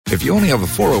If you only have a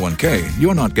 401k,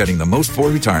 you're not getting the most for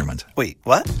retirement. Wait,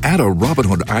 what? Add a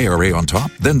Robinhood IRA on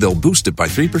top, then they'll boost it by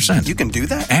 3%. You can do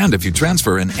that? And if you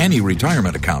transfer in any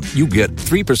retirement account, you get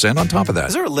 3% on top of that.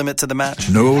 Is there a limit to the match?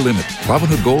 No limit.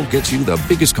 Robinhood Gold gets you the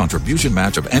biggest contribution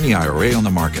match of any IRA on the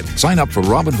market. Sign up for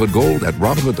Robinhood Gold at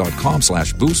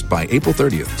Robinhood.com/boost by April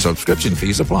 30th. Subscription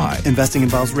fees apply. Investing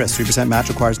involves risk. 3% match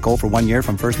requires gold for 1 year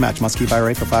from first match. Must keep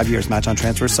IRA for 5 years. Match on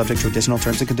transfers subject to additional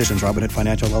terms and conditions. Robinhood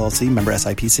Financial LLC, member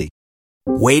SIPC.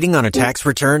 Waiting on a tax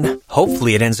return?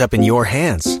 Hopefully it ends up in your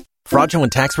hands.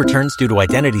 Fraudulent tax returns due to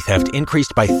identity theft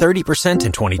increased by 30%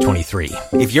 in 2023.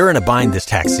 If you're in a bind this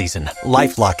tax season,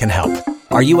 LifeLock can help.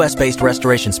 Our U.S.-based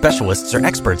restoration specialists are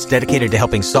experts dedicated to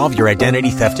helping solve your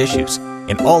identity theft issues.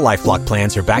 And all LifeLock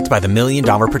plans are backed by the $1 Million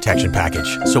Protection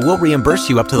Package. So we'll reimburse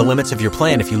you up to the limits of your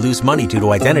plan if you lose money due to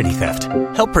identity theft.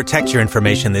 Help protect your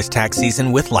information this tax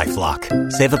season with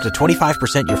LifeLock. Save up to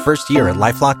 25% your first year at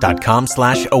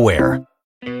LifeLock.com/aware.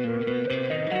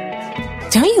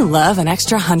 Don't you love an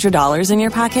extra $100 in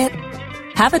your pocket?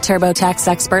 Have a TurboTax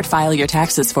expert file your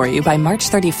taxes for you by March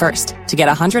 31st to get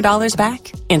 $100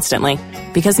 back instantly.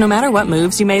 Because no matter what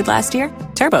moves you made last year,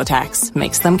 TurboTax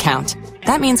makes them count.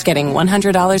 That means getting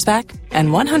 $100 back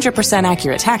and 100%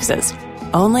 accurate taxes,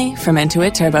 only from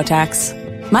Intuit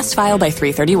TurboTax. Must file by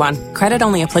 3/31. Credit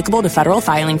only applicable to federal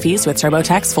filing fees with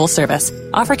TurboTax full service.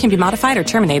 Offer can be modified or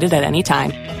terminated at any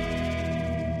time.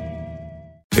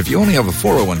 If you only have a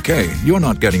 401k, you're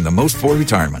not getting the most for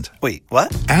retirement. Wait,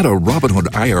 what? Add a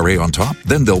Robinhood IRA on top,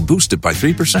 then they'll boost it by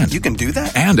 3%. You can do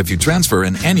that? And if you transfer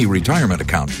in any retirement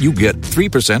account, you get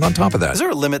 3% on top of that. Is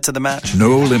there a limit to the match?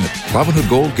 No limit. Robinhood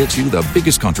Gold gets you the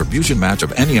biggest contribution match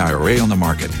of any IRA on the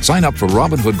market. Sign up for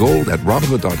Robinhood Gold at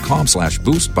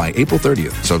Robinhood.com/boost by April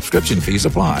 30th. Subscription fees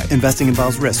apply. Investing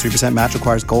involves risk. 3% match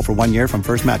requires gold for 1 year from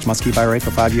first match. Must keep IRA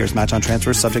for 5 years. Match on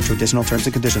transfers subject to additional terms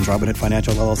and conditions. Robinhood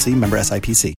Financial LLC, member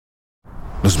SIPC.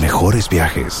 Los mejores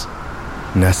viajes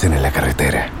nacen en la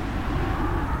carretera,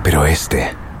 pero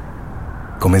este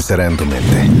comenzará en tu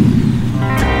mente.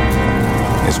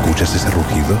 ¿Escuchas ese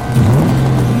rugido?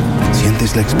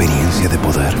 ¿Sientes la experiencia de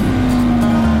poder?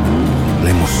 ¿La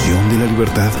emoción de la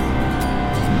libertad?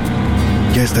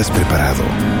 Ya estás preparado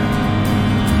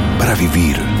para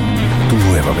vivir tu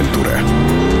nueva aventura.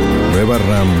 Nueva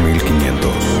Ram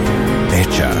 1500,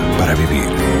 hecha para vivir.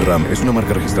 Ram es una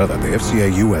marca registrada de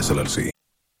FCI US LLC.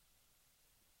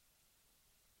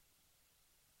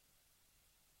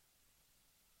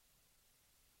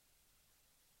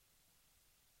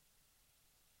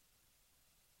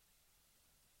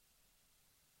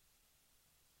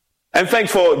 And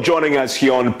thanks for joining us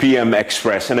here on PM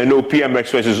Express. And I know PM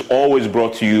Express is always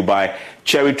brought to you by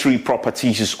Cherry Tree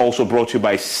Properties. It's also brought to you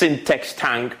by Syntex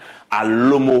Tank,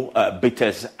 Alomo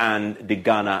Bitters, and the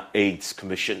Ghana AIDS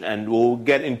Commission. And we'll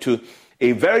get into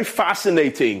a very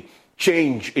fascinating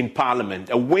change in Parliament,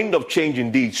 a wind of change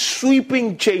indeed,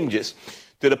 sweeping changes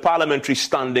to the parliamentary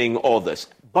standing orders.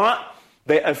 But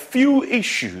there are a few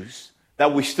issues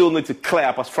that we still need to clear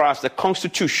up as far as the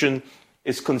Constitution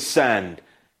is concerned.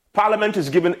 Parliament has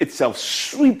given itself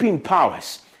sweeping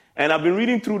powers. And I've been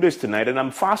reading through this tonight, and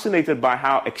I'm fascinated by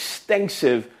how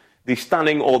extensive the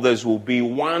standing orders will be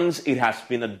once it has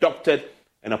been adopted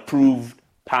and approved,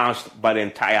 passed by the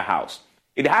entire House.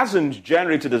 It hasn't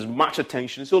generated as much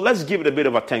attention, so let's give it a bit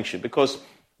of attention, because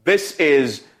this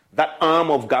is that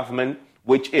arm of government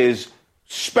which is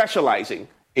specializing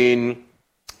in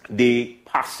the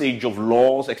passage of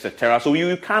laws, etc. So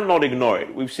you cannot ignore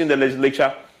it. We've seen the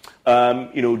legislature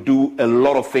do a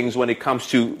lot of things when it comes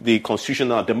to the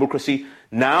constitutional democracy.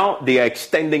 Now they are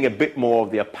extending a bit more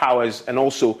of their powers, and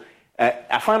also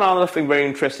I find another thing very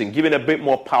interesting, giving a bit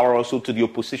more power also to the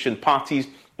opposition parties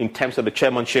in terms of the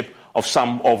chairmanship of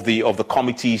some of the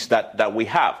committees that we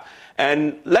have.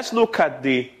 And let's look at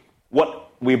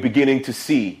what we're beginning to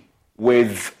see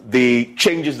with the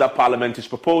changes that Parliament is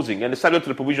proposing. And subject to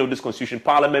the provision of this Constitution,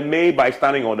 Parliament may, by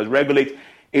standing orders, regulate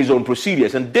its own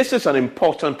procedures. And this is an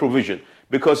important provision,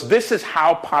 because this is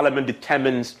how Parliament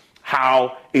determines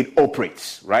how it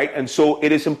operates, right? And so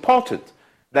it is important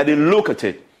that they look at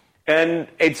it. And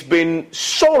it's been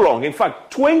so long, in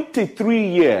fact, 23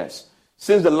 years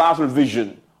since the last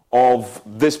revision of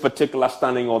this particular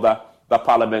standing order that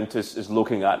Parliament is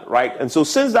looking at, right? And so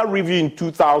since that review in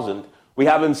 2000, we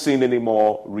haven't seen any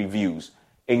more reviews.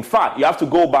 In fact, you have to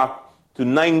go back to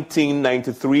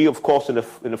 1993, of course, in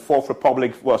the Fourth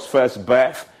Republic was first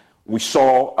birth. We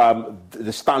saw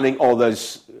the standing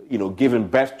orders, given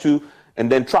birth to,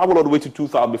 and then traveled all the way to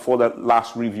 2000 before that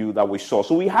last review that we saw.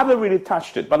 So we haven't really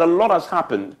touched it, but a lot has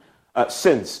happened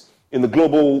since in the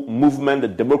global movement, the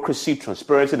democracy,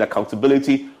 transparency, and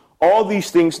accountability all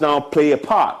these things now play a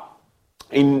part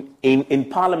in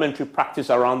parliamentary practice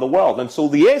around the world. And so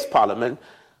the ACE Parliament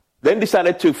then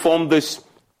decided to form this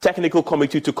technical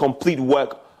committee to complete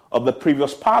work of the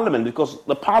previous parliament, because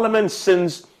the parliament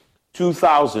since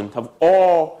 2000 have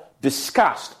all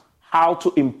discussed how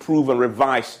to improve and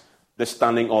revise the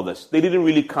standing orders. They didn't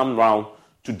really come round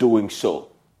to doing so,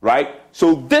 right?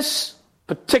 So this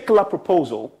particular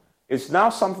proposal is now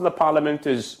something the parliament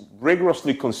is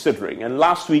rigorously considering. And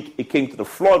last week it came to the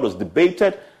floor, it was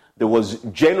debated. There was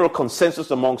general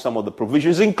consensus among some of the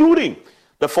provisions, including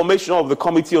the formation of the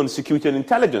Committee on Security and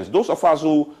Intelligence. Those of us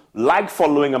who like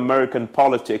following American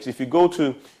politics, if you go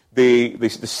to the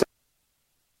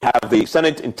have the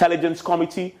Senate Intelligence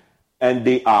Committee, and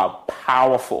they are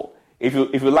powerful. If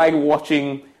you like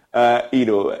watching,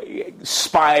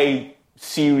 spy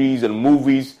series and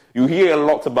movies, you hear a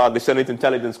lot about the Senate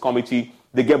Intelligence Committee.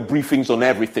 They get briefings on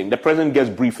everything. The president gets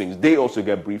briefings. They also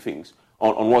get briefings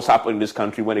on what's happening in this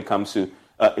country when it comes to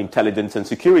intelligence and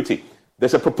security.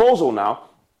 There's a proposal now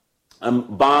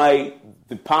by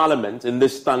the parliament in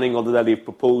this standing order that they've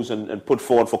proposed and put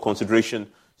forward for consideration,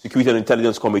 Security and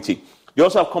Intelligence Committee. You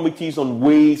also have committees on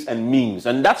ways and means.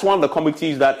 And that's one of the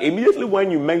committees that immediately when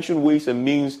you mention ways and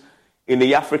means in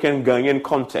the African Ghanaian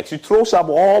context, it throws up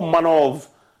all manner of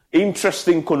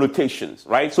interesting connotations,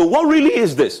 right? So what really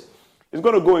is this? It's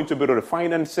going to go into a bit of the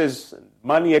finances,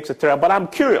 money, etc. But I'm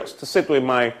curious to sit with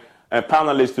my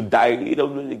panelists to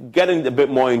get in a bit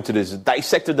more into this,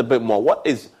 dissect it a bit more. What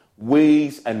is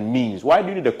ways and means? Why do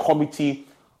you need a committee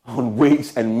on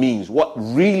ways and means? What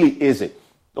really is it?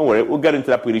 Don't worry, we'll get into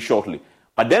that pretty shortly.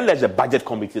 But then there's a budget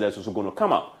committee that's also going to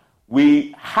come up.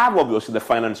 We have, obviously, the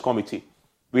finance committee.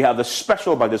 We have the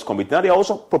special budget committee. Now they're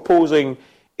also proposing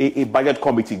a budget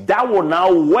committee that will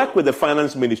now work with the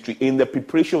finance ministry in the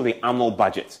preparation of the annual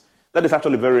budgets. That is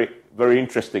actually very, very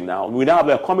interesting now. We now have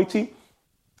a committee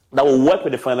that will work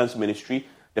with the finance ministry.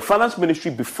 The finance ministry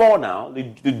before now, they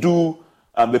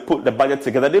put the budget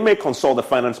together. They may consult the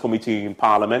finance committee in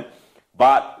parliament,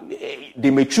 but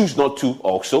they may choose not to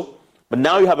also. But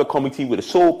now you have a committee with a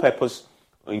sole purpose,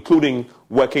 including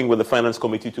working with the finance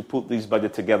committee to put this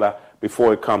budget together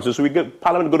before it comes. So Parliament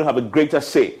is going to have a greater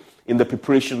say in the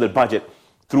preparation of the budget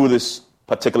through this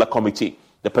particular committee.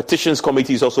 The petitions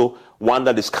committee is also one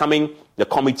that is coming. The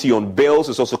committee on bills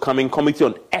is also coming. Committee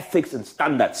on ethics and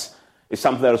standards is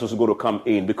something that is also going to come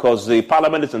in, because the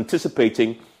Parliament is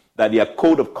anticipating that their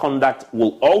code of conduct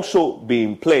will also be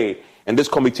in play, and this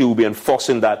committee will be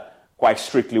enforcing that quite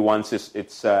strictly once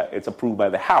it's approved by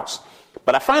the House.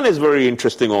 But I find this very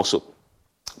interesting also,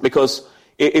 because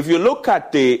if you look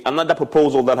at another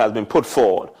proposal that has been put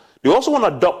forward, they also want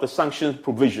to adopt the sanctions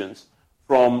provisions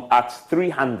from Act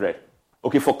 300,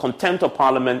 for contempt of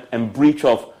Parliament and breach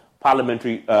of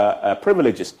parliamentary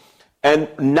privileges. And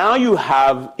now you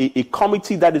have a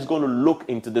committee that is going to look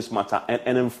into this matter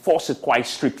and enforce it quite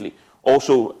strictly,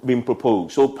 also being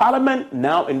proposed. So Parliament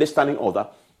now, in this standing order,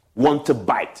 want to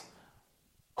bite.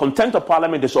 Contempt of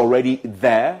Parliament is already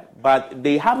there, but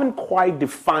they haven't quite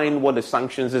defined what the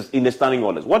sanctions is in the standing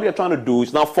orders. What they're trying to do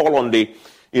is now fall on the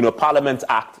Parliament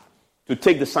Act to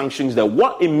take the sanctions there.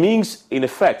 What it means, in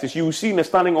effect, is you see in the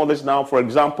standing orders now, for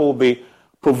example, the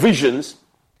provisions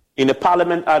in the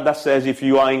Parliament Act that says if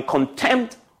you are in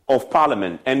contempt of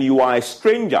Parliament and you are a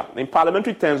stranger, in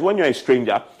parliamentary terms, when you're a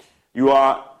stranger, you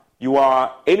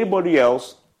are anybody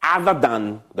else other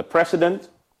than the President,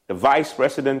 the Vice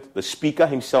President, the Speaker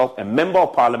himself, a Member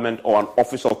of Parliament, or an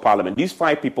Officer of Parliament. These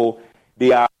 5 people,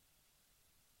 they are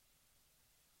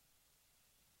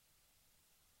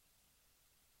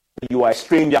you are a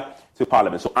stranger to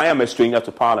Parliament. So I am a stranger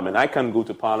to Parliament. I can go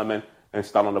to Parliament and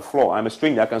stand on the floor. I'm a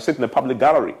stranger. I can sit in a public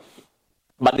gallery.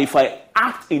 But if I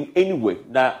act in any way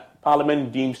that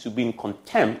Parliament deems to be in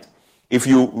contempt, if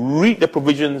you read the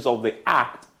provisions of the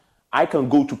Act, I can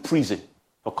go to prison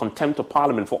for contempt of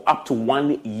Parliament for up to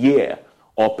 1 year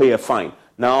or pay a fine.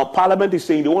 Now, Parliament is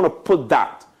saying they want to put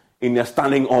that in their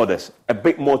standing orders, a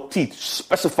bit more teeth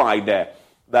specified there,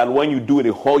 that when you do it, they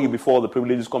hold you before the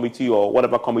Privileges Committee or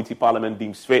whatever committee Parliament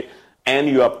deems fit, and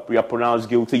you are pronounced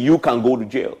guilty, you can go to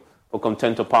jail for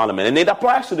contempt of Parliament. And it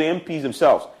applies to the MPs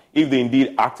themselves, if they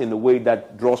indeed act in a way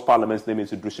that draws Parliament's name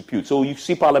into disrepute. So you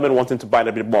see Parliament wanting to bite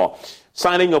a bit more.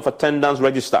 Signing of attendance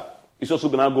register is also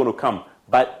now going to come.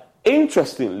 But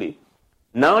interestingly,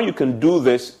 now you can do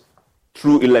this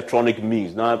through electronic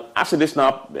means. Now, as it is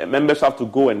now, members have to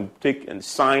go and take and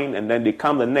sign, and then they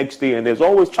come the next day, and there's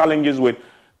always challenges with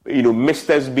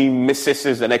Misters being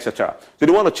Mrs. and etc. So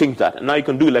they want to change that, and now you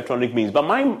can do electronic means. But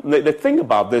the thing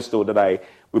about this, though, that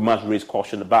we must raise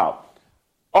caution about,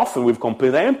 often we've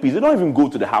complained that MPs, they don't even go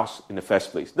to the House in the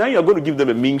first place. Now you're going to give them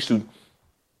a means to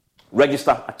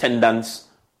register attendance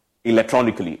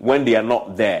electronically when they are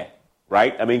not there,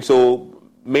 right? I mean, so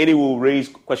many will raise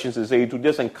questions and say to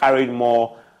just encourage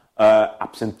more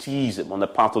absenteeism on the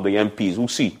part of the MPs. We'll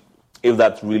see if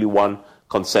that's really one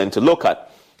concern to look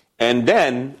at. And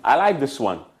then, I like this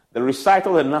one, the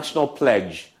recital of the National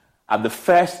Pledge at the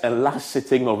first and last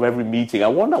sitting of every meeting. I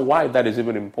wonder why that is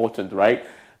even important, right?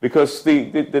 Because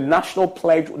the National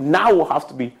Pledge now will have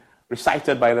to be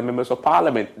recited by the members of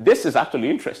Parliament. This is actually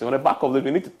interesting. On the back of this,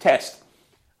 we need to test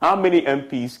how many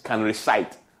MPs can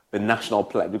recite the National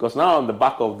Pledge. Because now on the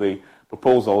back of the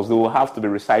proposals, they will have to be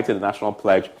recited the National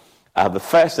Pledge at the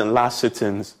first and last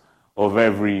sittings of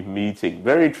every meeting.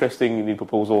 Very interesting in the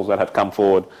proposals that have come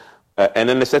forward. And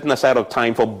then they're setting aside of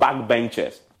time for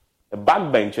backbenchers. The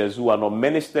backbenchers who are not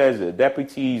ministers, the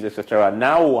deputies, etc.,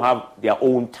 now will have their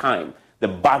own time, the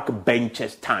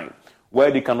backbenchers' time,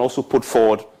 where they can also put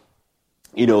forward,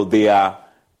 they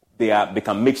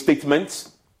can make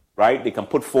statements, right? They can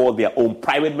put forward their own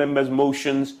private members'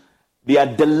 motions. They are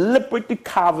deliberately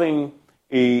carving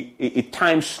a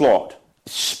time slot,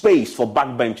 space for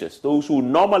backbenchers, those who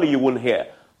normally you wouldn't hear,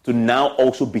 to now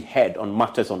also be heard on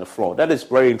matters on the floor. That is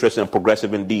very interesting and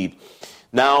progressive indeed.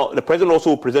 Now, the President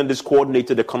also will present this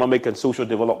coordinated economic and social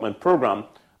development program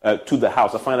to the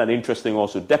House. I find that interesting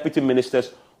also. Deputy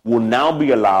ministers will now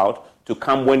be allowed to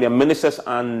come when their ministers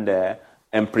are there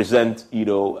and present,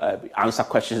 answer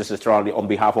questions, etc., on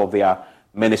behalf of their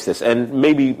ministers. And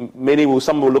maybe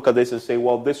some will look at this and say,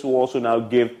 well, this will also now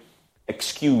give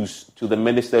excuse to the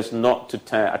ministers not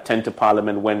to attend to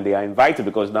Parliament when they are invited,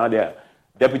 because now their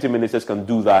deputy ministers can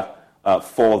do that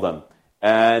for them.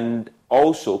 And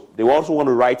also, they also want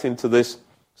to write into this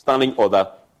standing order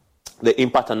the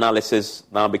impact analysis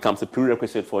now becomes a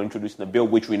prerequisite for introducing a bill,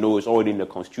 which we know is already in the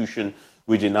Constitution,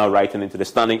 which is now writing into the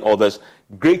standing orders.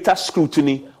 Greater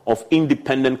scrutiny of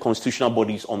independent constitutional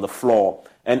bodies on the floor.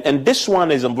 And this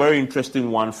one is a very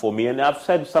interesting one for me. And I've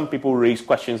said some people raise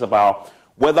questions about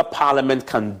whether Parliament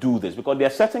can do this, because they're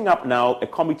setting up now a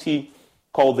committee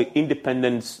called the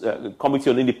Committee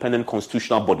on Independent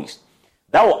Constitutional Bodies.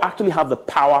 That will actually have the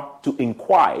power to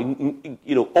inquire,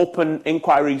 open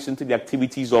inquiries into the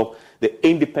activities of the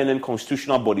independent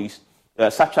constitutional bodies,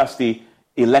 such as the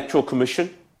Electoral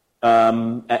Commission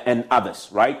and others,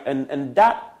 right? And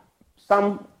that,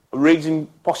 some raising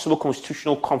possible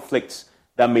constitutional conflicts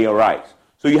that may arise.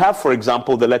 So you have, for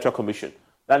example, the Electoral Commission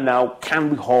that now can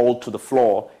be hauled to the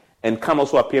floor and can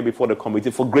also appear before the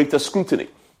committee for greater scrutiny,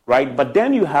 right? But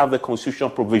then you have the constitutional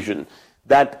provision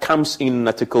that comes in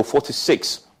Article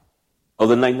 46 of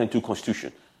the 1992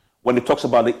 Constitution, when it talks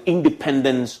about the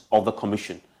independence of the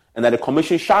Commission, and that the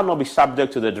Commission shall not be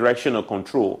subject to the direction or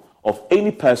control of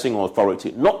any person or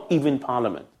authority, not even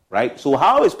Parliament, right? So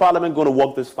how is Parliament going to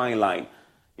walk this fine line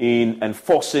in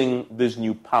enforcing these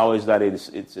new powers that it's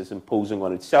imposing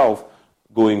on itself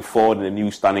going forward in the new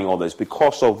standing orders,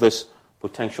 because of this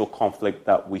potential conflict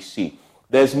that we see?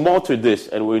 There's more to this,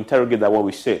 and we'll interrogate that when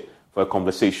we sit for a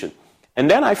conversation. And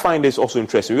then I find this also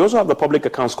interesting. We also have the Public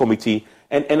Accounts Committee,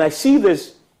 and I see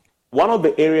this, one of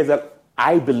the areas that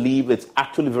I believe it's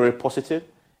actually very positive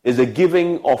is the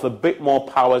giving of a bit more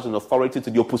powers and authority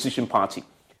to the opposition party.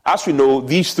 As we know,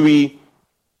 these three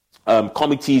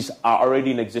committees are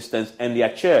already in existence, and they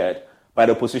are chaired by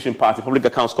the opposition party: Public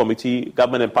Accounts Committee,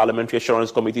 Government and Parliamentary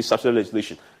Assurance Committee, Statutory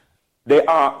Legislation. There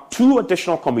are two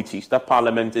additional committees that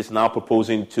Parliament is now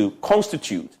proposing to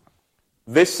constitute.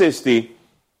 This is the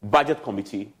Budget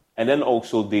Committee, and then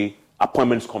also the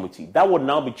Appointments Committee. That would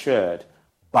now be chaired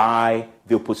by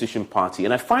the opposition party.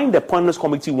 And I find the Appointments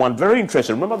Committee one very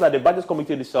interesting. Remember that the Budget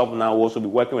Committee itself now will also be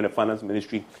working with the Finance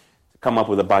Ministry to come up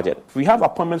with a budget. If we have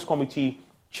Appointments Committee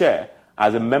chair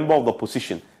as a member of the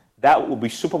opposition, that will be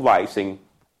supervising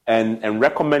and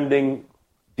recommending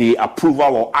the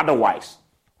approval or otherwise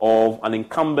of an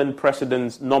incumbent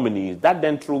president's nominees. That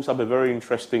then throws up a very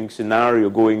interesting scenario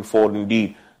going forward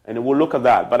indeed. And we'll look at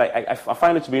that. But I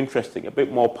find it to be interesting, a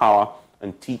bit more power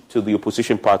and teeth to the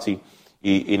opposition party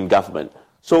in government.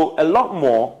 So a lot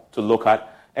more to look at.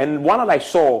 And one that I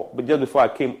saw but just before I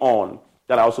came on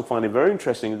that I also find it very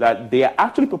interesting is that they are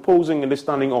actually proposing in the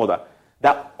standing order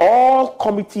that all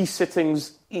committee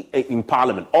sittings in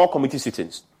Parliament, all committee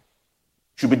sittings,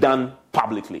 should be done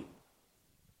publicly,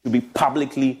 should be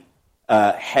publicly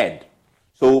held.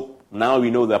 So now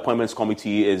we know the Appointments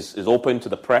Committee is open to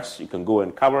the press. You can go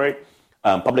and cover it.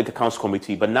 Public Accounts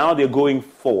Committee. But now they're going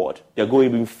forward. They're going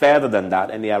even further than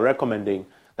that, and they are recommending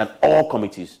that all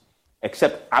committees,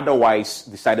 except otherwise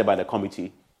decided by the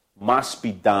committee, must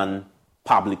be done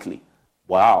publicly.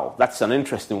 Wow, that's an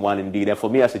interesting one indeed. And for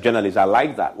me as a journalist, I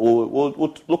like that.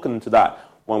 We'll look into that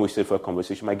when we sit for a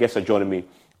conversation. My guests are joining me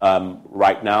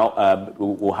right now.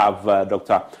 We'll have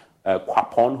Dr.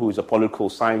 Kwapon, who is a political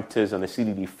scientist and a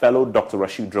CDD fellow, Dr.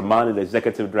 Rashid Dramani, the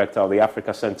executive director of the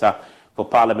Africa Center for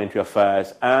Parliamentary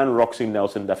Affairs, and Roxy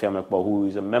Nelson Dafiamekbo, who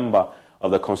is a member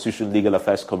of the Constitutional Legal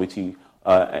Affairs Committee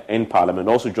in Parliament,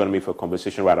 also joining me for a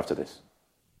conversation right after this.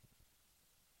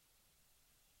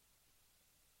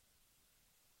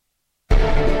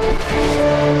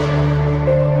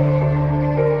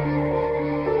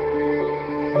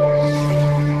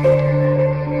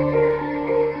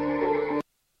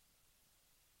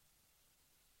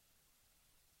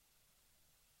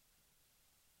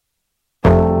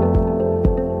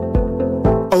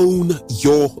 Own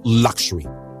your luxury.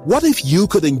 What if you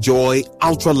could enjoy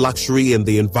ultra luxury in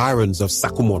the environs of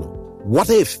Sakumono? What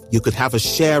if you could have a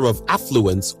share of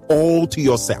affluence all to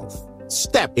yourself?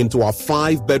 Step into our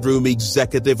 5-bedroom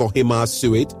executive Ohima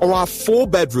suite or our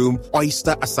 4-bedroom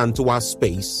Oyster Asantua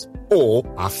space or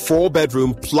our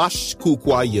 4-bedroom plush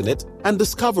Kukwa unit and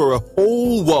discover a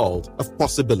whole world of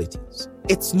possibilities.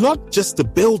 It's not just a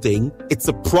building, it's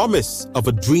a promise of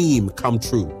a dream come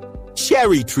true.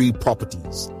 Cherry Tree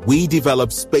Properties. We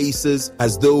develop spaces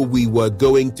as though we were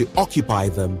going to occupy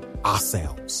them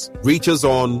ourselves. Reach us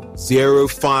on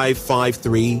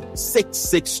 0553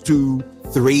 662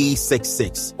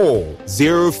 366 or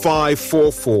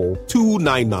 0544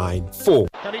 299 4.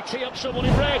 Can he tee up someone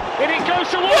in red? And it goes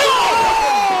to one!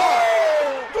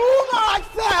 Too much,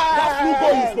 sir! That's who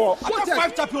goes for. After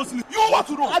 5 Champions League, you want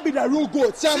to know? I be the real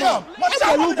goat, chairman.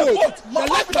 I'm the real goat. The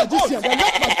left magician, the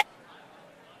left magician.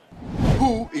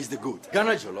 Who is the goat?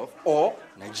 Ghana Jollof or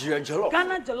Nigerian Jollof?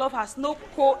 Ghana Jollof has no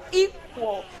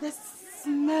co-equal. The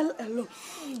smell alone.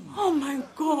 Oh my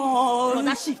God. No,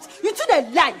 that shift. You two they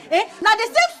lie, eh? Now the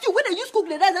same stew when they use cook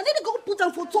the rice and then they go put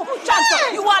them for top.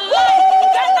 Hey! You are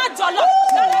lying. Ghana Jollof.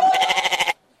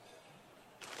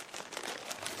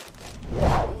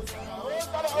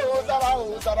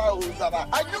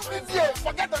 Are you busy?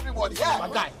 Forget everybody. Yeah. My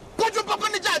guy.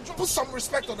 Put some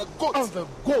respect on the goat. On the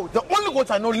goat. The only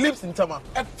goat I know lives in Tama.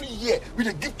 Every year, we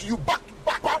dey give to you back.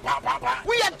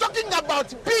 We are talking about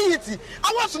BET.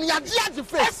 I want some Yadiaji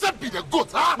face. Except be the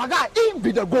goat, huh? My guy, he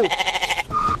be the goat.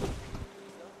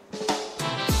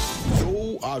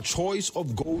 Though our choice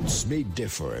of goats may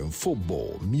differ in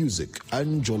football, music,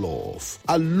 and jollof,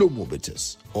 Alomo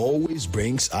Bitters always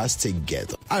brings us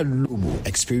together. Alomo,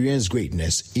 experience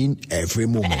greatness in every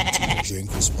moment.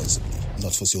 Drink responsibly.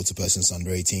 Not for sale to persons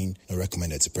under 18 and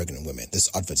recommended to pregnant women. This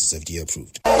advert is FDA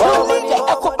approved.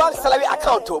 EcoBank salary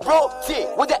account, bro. See,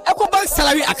 with the EcoBank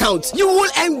salary account, you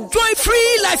will enjoy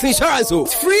free life insurance,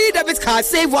 free debit card,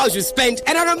 save while you spend,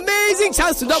 and an amazing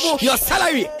chance to double your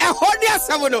salary.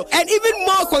 And even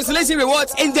more consolation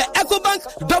rewards in the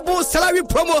EcoBank double salary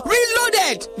promo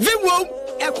reloaded.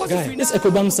 Guy, this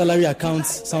EcoBank salary account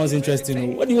sounds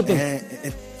interesting. What do you think?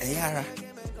 Yara.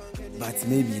 But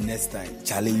maybe next time,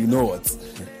 Charlie, you know what?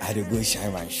 I'll go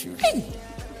shine my shoe. Hey.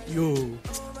 Yo,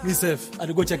 myself,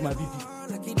 I'll go check my BP.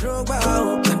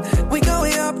 We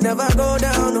going up, never go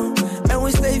down, and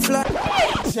we stay fly.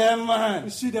 Chairman,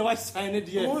 see the white sign it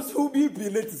here.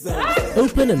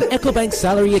 Open an EcoBank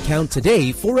salary account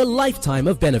today for a lifetime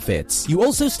of benefits. You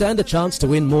also stand a chance to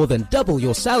win more than double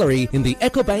your salary in the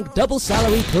EcoBank Double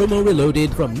Salary Promo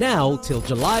Reloaded from now till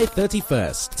July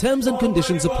 31st. Terms and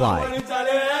conditions apply.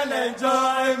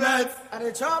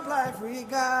 And chop life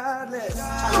regardless.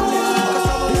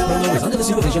 This promo is under the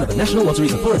supervision of the National Lottery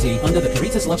Authority under the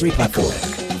Caritas Lottery Platform.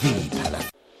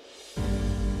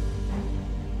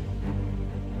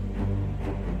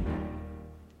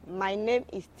 My name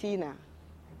is Tina.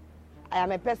 I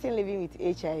am a person living with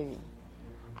HIV.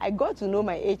 I got to know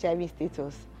my HIV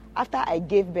status after I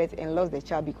gave birth and lost the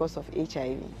child because of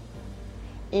HIV.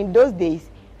 In those days,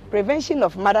 prevention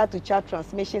of mother-to-child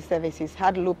transmission services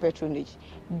had low patronage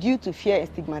due to fear and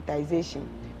stigmatization.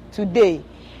 Today,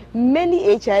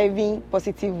 many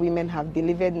HIV-positive women have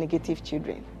delivered negative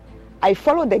children. I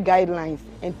follow the guidelines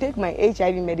and take my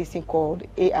HIV medicine called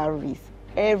ARVs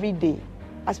every day,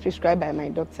 as prescribed by my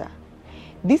doctor.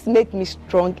 This makes me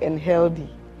strong and healthy,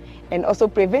 and also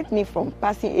prevent me from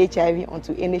passing HIV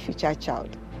onto any future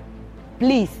child.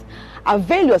 Please,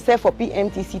 avail yourself for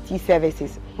PMTCT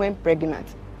services when pregnant.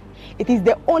 It is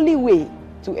the only way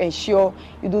to ensure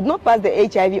you do not pass the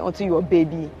HIV onto your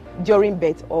baby during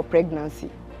birth or pregnancy.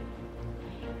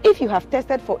 If you have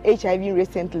tested for HIV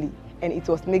recently and it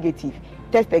was negative,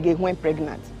 test again when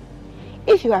pregnant.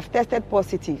 If you have tested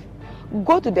positive,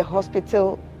 go to the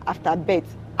hospital after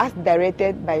birth as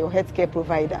directed by your healthcare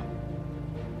provider.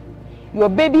 Your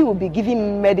baby will be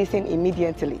given medicine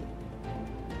immediately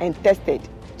and tested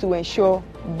to ensure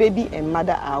baby and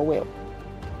mother are well.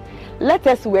 Let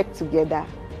us work together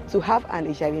to have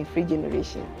an HIV-free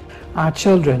generation. Our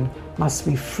children must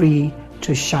be free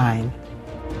to shine.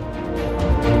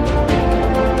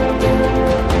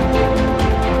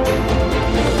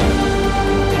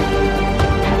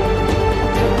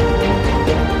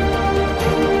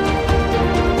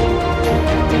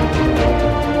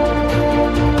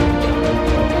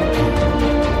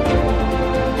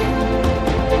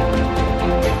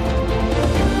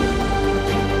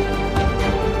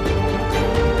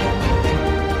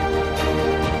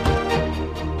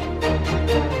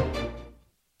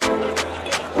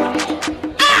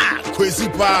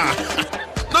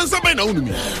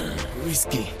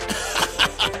 Whiskey.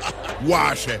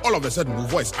 Wash. All of a sudden, my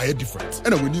voice I hear different.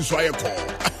 And when you saw a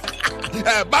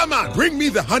call, barman, bring me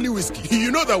the honey whiskey.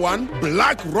 You know the one?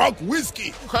 Black Rock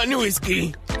Whiskey. Honey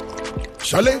whiskey.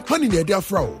 Chalet, honey near their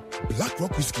fro. Black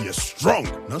Rock Whiskey is strong.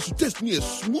 Now so taste me is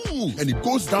smooth and it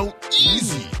goes down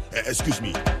easy. Excuse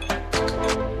me.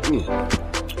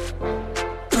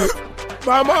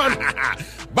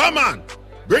 Barman.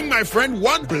 Bring my friend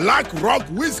one Black Rock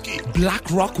Whiskey. Black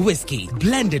Rock Whiskey,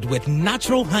 blended with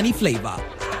natural honey flavor.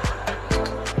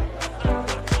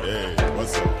 Hey,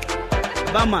 what's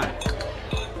up? Barman.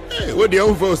 Hey, what the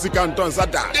hell for Sikanton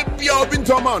Sada? The pure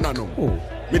Bintoma Nano.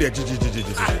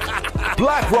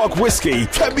 Black Rock Whiskey,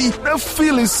 Kebby, the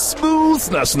feeling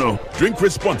smoothness, no. Drink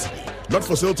responsibly. Not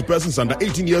for sale to persons under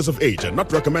 18 years of age and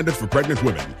not recommended for pregnant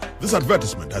women. This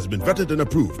advertisement has been vetted and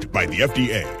approved by the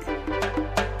FDA.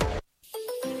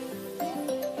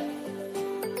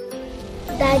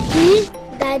 Daddy,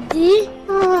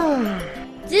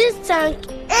 this tank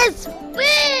is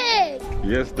big.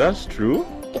 Yes, that's true.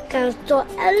 It can store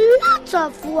a lot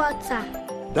of water.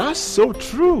 That's so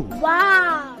true.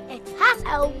 Wow, it has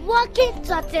a working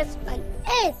tortoise on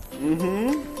it.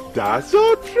 That's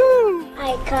so true.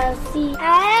 I can see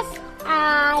S-I-N-T-E-X.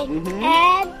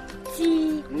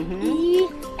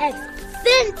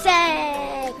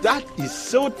 Syntax. That is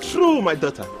so true, my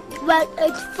daughter. When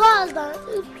it falls down,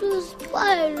 it will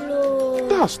spoil.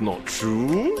 That's not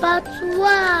true. But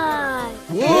why?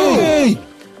 Hey!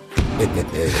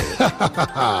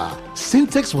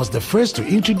 Syntex was the first to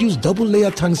introduce double-layer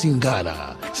tanks in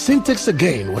Ghana. Syntex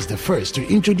again was the first to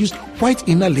introduce white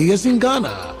inner layers in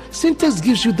Ghana. Syntex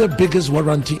gives you the biggest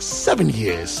warranty, 7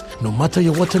 years. No matter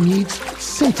your water needs,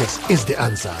 Syntex is the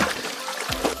answer.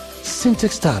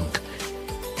 Syntex tank.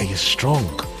 Are you strong?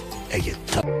 Are you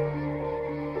tough?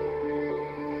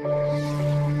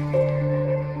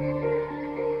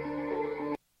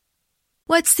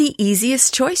 What's the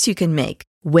easiest choice you can make?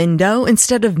 Window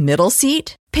instead of middle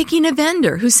seat? Picking a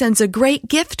vendor who sends a great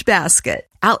gift basket?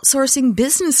 Outsourcing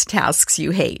business tasks you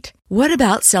hate? What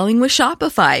about selling with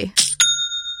Shopify?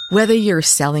 Whether you're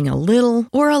selling a little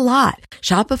or a lot,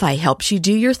 Shopify helps you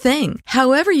do your thing,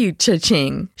 however you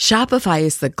cha-ching. Shopify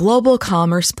is the global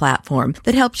commerce platform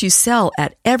that helps you sell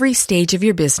at every stage of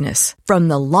your business. From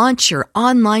the launch your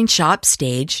online shop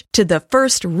stage to the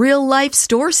first real-life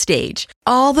store stage,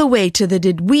 all the way to the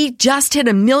did we just hit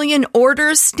 1 million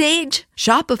orders stage.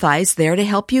 Shopify's there to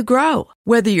help you grow.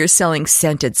 Whether you're selling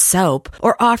scented soap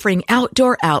or offering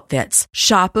outdoor outfits,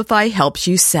 Shopify helps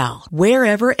you sell.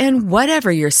 Wherever and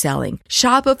whatever you're selling,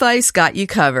 Shopify's got you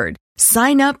covered.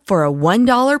 Sign up for a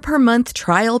 $1 per month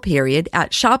trial period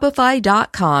at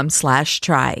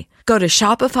shopify.com/try. Go to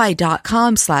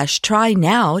shopify.com/try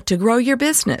now to grow your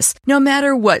business, no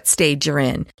matter what stage you're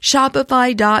in.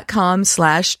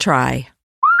 Shopify.com/try.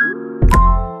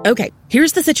 Okay,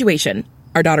 here's the situation.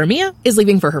 Our daughter Mia is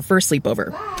leaving for her first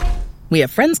sleepover. We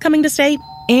have friends coming to stay,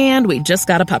 and we just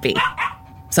got a puppy.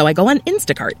 So I go on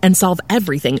Instacart and solve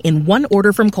everything in one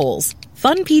order from Kohl's.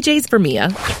 Fun PJs for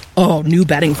Mia. Oh, new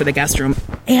bedding for the guest room.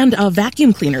 And a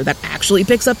vacuum cleaner that actually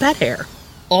picks up pet hair.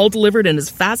 All delivered in as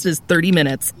fast as 30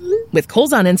 minutes. With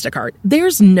Kohl's on Instacart,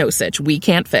 there's no such we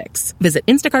can't fix. Visit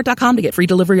instacart.com to get free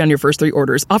delivery on your first 3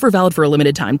 orders. Offer valid for a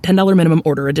limited time. $10 minimum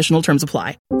order. Additional terms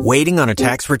apply. Waiting on a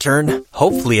tax return?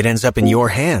 Hopefully it ends up in your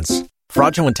hands.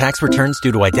 Fraudulent tax returns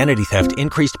due to identity theft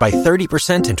increased by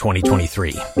 30% in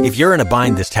 2023. If you're in a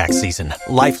bind this tax season,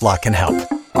 LifeLock can help.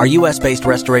 Our U.S.-based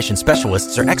restoration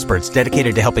specialists are experts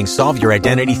dedicated to helping solve your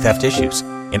identity theft issues.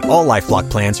 And all LifeLock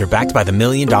plans are backed by the $1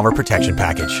 Million Protection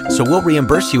Package. So we'll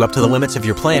reimburse you up to the limits of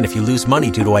your plan if you lose money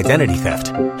due to identity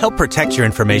theft. Help protect your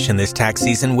information this tax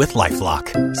season with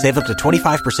LifeLock. Save up to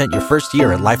 25% your first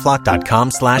year at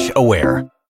LifeLock.com/aware.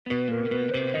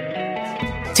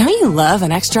 Don't you love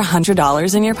an extra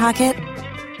 $100 in your pocket?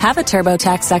 Have a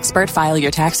TurboTax expert file your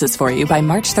taxes for you by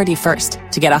March 31st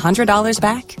to get $100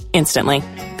 back instantly.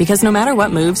 Because no matter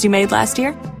what moves you made last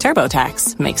year,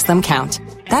 TurboTax makes them count.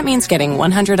 That means getting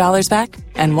 $100 back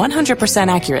and 100%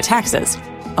 accurate taxes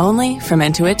only from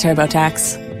Intuit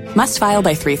TurboTax. Must file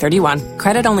by 3/31.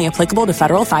 Credit only applicable to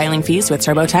federal filing fees with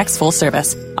TurboTax full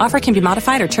service. Offer can be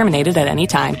modified or terminated at any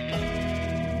time.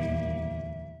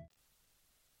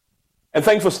 And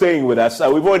thanks for staying with us.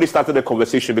 We've already started the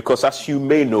conversation because, as you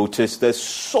may notice, there's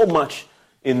so much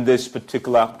in this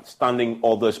particular standing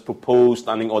orders, proposed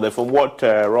standing order. From what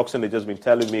Roxanne has just been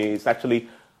telling me, it's actually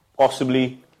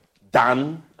possibly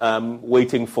done,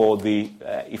 waiting for the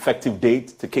effective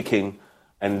date to kick in,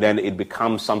 and then it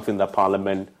becomes something that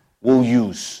Parliament will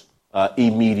use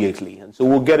immediately. And so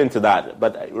we'll get into that.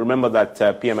 But remember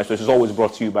that PM Express is always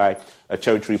brought to you by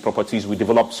Cherry Tree Properties. We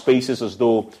develop spaces as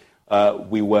though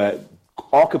we were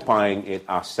occupying it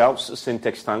ourselves.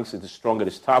 Syntex tanks, it is strong, it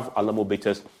is tough. Alamo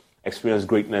Bitters, experience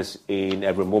greatness in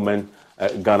every moment.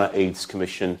 Ghana AIDS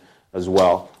Commission as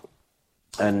well.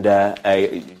 And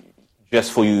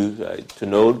just for you to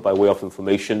know, by way of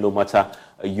information, no matter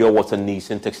your water needs,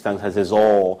 Syntex tanks has this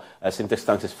all. Syntex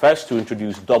tanks is first to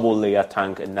introduce double layer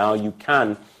tank, and now you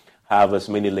can have as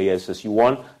many layers as you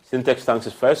want. Syntex tanks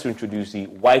is first to introduce the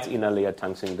white inner layer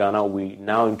tanks in Ghana. We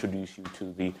now introduce you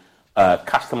to the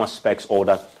customer specs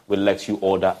order, will let you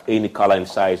order any color and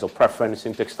size of preference.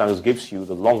 Syntex tanks gives you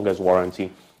the longest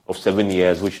warranty of 7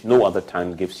 years, which no other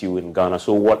tank gives you in Ghana.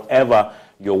 So whatever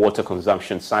your water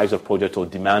consumption, size of project, or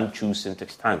demand, choose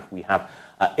Syntex tank. We have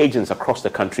agents across the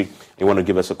country. You want to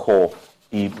give us a call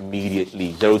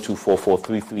immediately,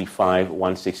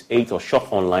 0244-335-168, or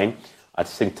shop online at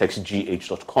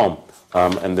syntexgh.com.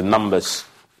 And the numbers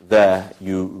there,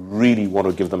 you really want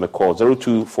to give them a call,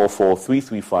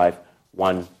 0244-335-168.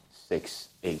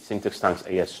 Syntex tanks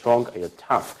are strong, are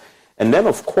tough. And then,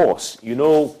 of course, you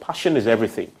know, passion is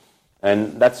everything.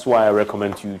 And that's why I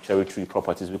recommend you Cherry Tree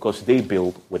Properties, because they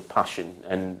build with passion,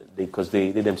 and because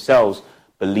they themselves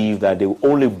believe that they will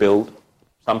only build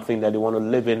something that they want to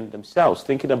live in themselves.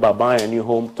 Thinking about buying a new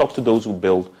home, talk to those who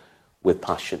build with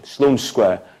passion. Sloane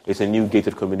Square is a new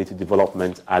gated community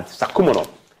development at Sakumono,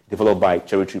 developed by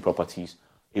Cherry Tree Properties,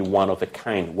 a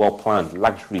one-of-a-kind, well-planned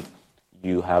luxury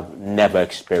you have never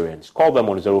experienced. Call them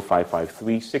on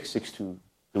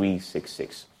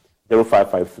 0553-662-366.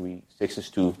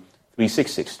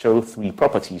 0553-662-366. Cherry Tree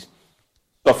Properties,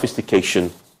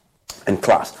 sophistication and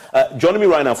class. Joining me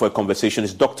right now for a conversation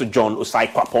is Dr. John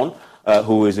Osai-Kwapon,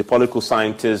 who is a political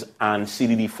scientist and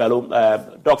CDD fellow.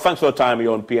 Doc, thanks for your time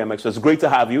here on PMX. It's great to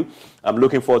have you. I'm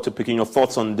looking forward to picking your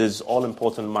thoughts on this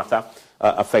all-important matter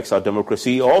affects our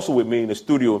democracy. Also with me in the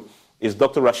studio is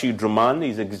Dr. Rashid Druman.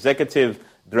 He's Executive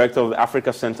Director of the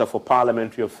Africa Center for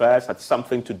Parliamentary Affairs. Had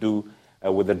something to do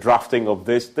with the drafting of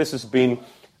this. This has been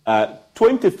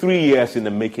 23 years in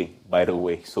the making, by the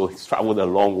way. So it's traveled a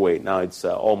long way. Now it's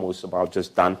almost about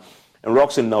just done. And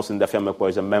Roxanne Nelson Dafiamekwa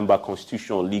is a member,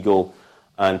 Constitutional, Legal,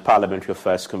 and Parliamentary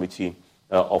Affairs Committee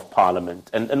of Parliament.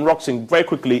 And Roxanne, very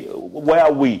quickly, where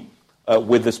are we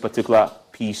with this particular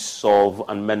piece of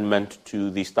amendment to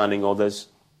the standing orders?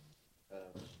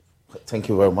 Thank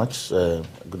you very much.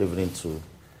 Good evening to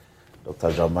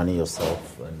Dr. Dramani,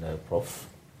 yourself, and Prof,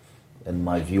 and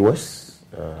my viewers,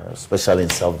 especially in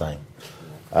Southern.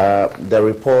 The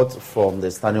report from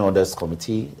the Standing Orders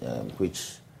Committee,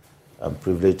 which I'm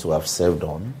privileged to have served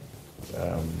on,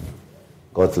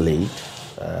 got laid,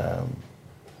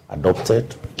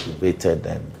 adopted, debated,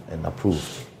 and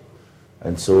approved.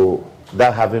 And so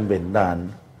that having been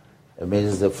done, it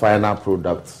means the final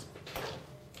product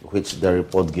which the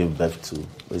report gave birth to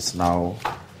is now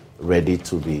ready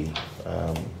to be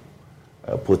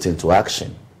put into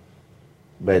action.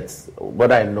 But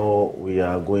what I know we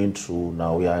are going through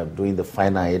now, we are doing the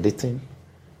final editing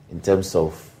in terms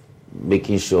of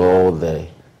making sure all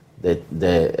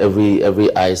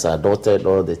every I's are dotted,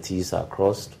 all the T's are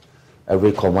crossed,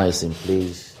 every comma is in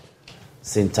place,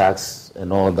 syntax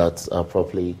and all that are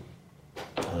properly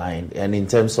aligned. And in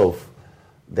terms of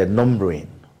the numbering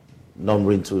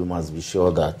too, we must be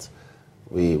sure that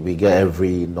we get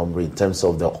every number in terms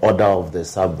of the order of the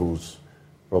sub-rules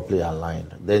properly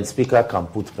aligned. Then Speaker can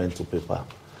put pen to paper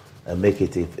and make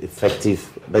it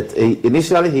effective. But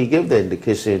initially he gave the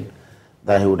indication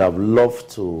that he would have loved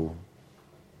to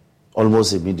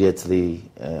almost immediately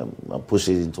push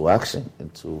it into action,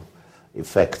 into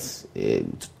effect.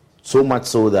 So much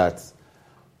so that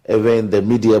even the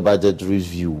mid-year budget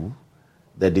review,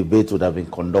 the debate would have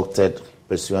been conducted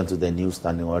pursuant to the new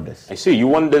standing orders. I see. You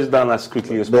want this done as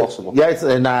quickly as possible. Yes,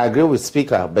 and I agree with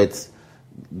Speaker, but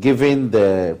given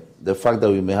the fact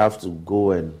that we may have to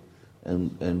go and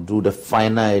and do the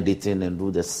final editing and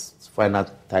do the final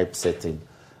typesetting,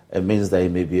 it means that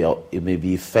it may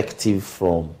be effective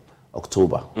from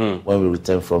October when we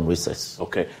return from recess.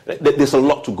 Okay, there's a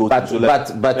lot to go through. So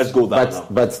let's go down now.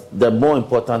 But the more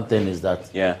important thing is that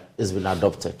it's been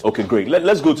adopted. Okay, great.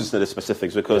 Let's go to the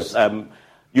specifics because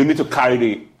you need to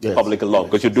carry the public along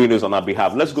because you're doing this on our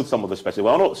behalf. Let's go to some of the specifics.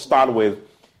 I want to start with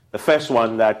the first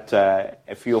one that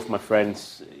a few of my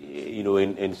friends,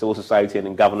 in civil society and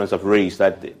in governance have raised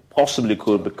that possibly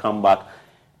could come back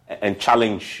and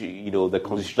challenge, the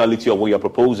constitutionality of what you're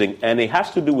proposing, and it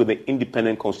has to do with the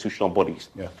independent constitutional bodies.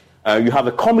 Yeah. You have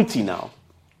a committee now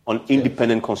on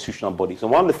independent constitutional bodies,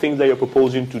 and one of the things that you're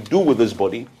proposing to do with this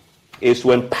body is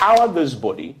to empower this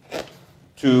body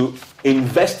to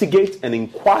investigate and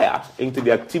inquire into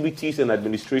the activities and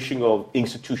administration of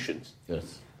institutions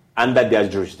under their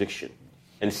jurisdiction.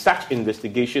 And such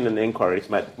investigation and inquiries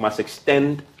must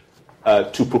extend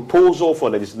to proposal for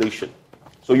legislation.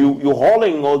 So you're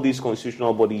hauling all these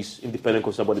constitutional bodies, independent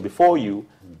constitutional bodies before you,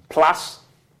 plus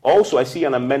also I see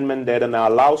an amendment there that now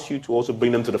allows you to also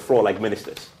bring them to the floor like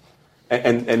ministers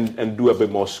and do a bit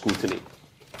more scrutiny.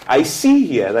 I see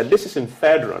here that this is in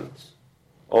furtherance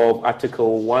of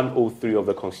Article 103 of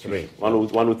the Constitution,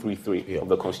 103.3 of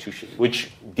the Constitution,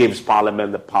 which gives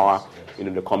Parliament the power,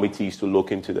 the committees to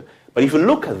look into the... But if you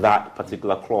look at that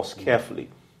particular clause carefully,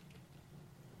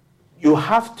 you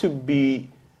have to be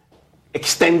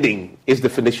extending its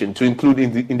definition to include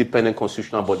independent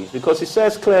constitutional bodies, because it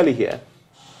says clearly here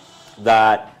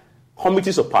that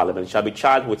committees of Parliament shall be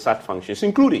charged with such functions,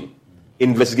 including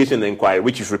investigation and inquiry,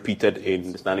 which is repeated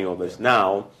in the standing orders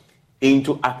now,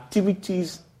 into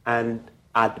activities and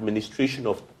administration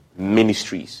of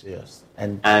ministries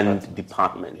and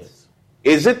departments. Yes.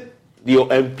 Is it your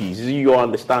MPs, is it your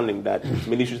understanding that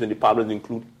ministries and departments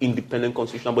include independent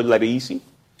constitutional bodies like the EC?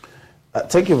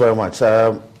 Thank you very much.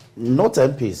 Not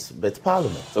MPs, but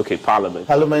Parliament. Okay, Parliament.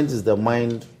 Parliament is the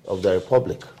mind of the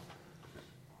Republic.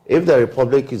 If the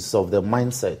Republic is of the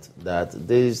mindset that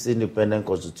these independent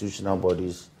constitutional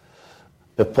bodies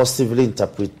purposively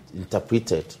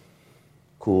interpreted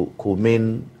could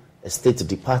mean a state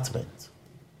department,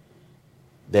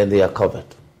 then they are covered.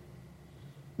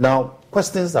 Now,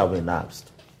 questions have been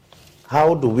asked.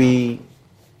 How do we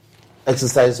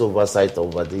exercise oversight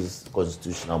over these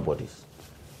constitutional bodies?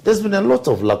 There's been a lot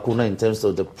of lacuna in terms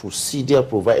of the procedure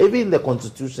provided, even in the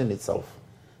Constitution itself.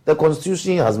 The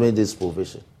Constitution has made this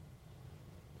provision.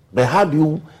 But how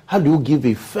do you give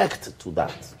effect to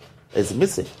that? It's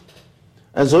missing.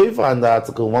 And so if under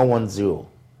Article 110,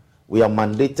 we are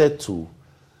mandated to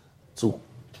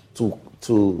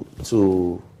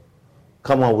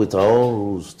come up with our own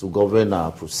rules to govern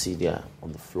our procedure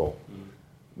on the floor,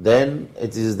 then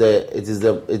it is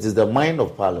the mind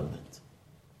of Parliament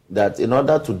that in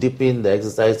order to deepen the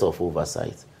exercise of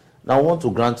oversight, now I want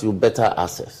to grant you better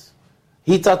access.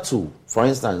 Hitherto, for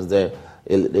instance, the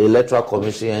Electoral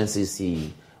Commission,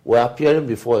 NCC, were appearing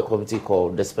before a committee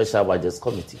called the Special Budgets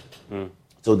Committee.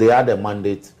 So they had a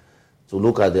mandate to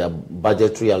look at their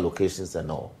budgetary allocations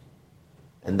and all.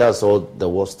 And that's all there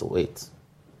was to it.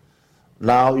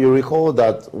 Now, you recall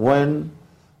that when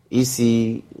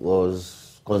EC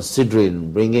was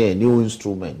considering bringing a new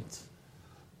instrument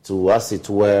to, as it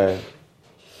were,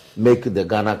 make the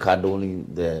Ghana card only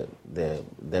the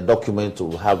document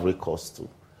to have recourse to.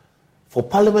 For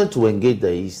Parliament to engage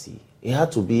the EC, it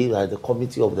had to be like the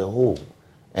committee of the whole.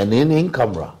 And in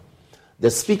camera, the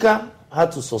Speaker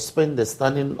had to suspend the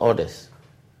standing orders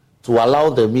to allow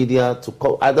the media to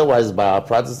otherwise by our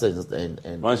practices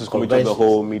and once it's committee of the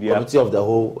whole media. Committee of the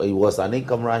whole, it was an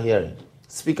in-camera hearing.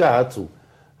 Speaker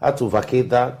had to vacate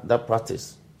that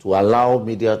practice to allow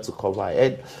media to cover.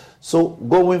 And so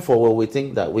going forward, we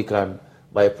think that we can,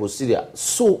 by procedure,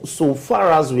 so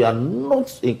far as we are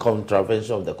not in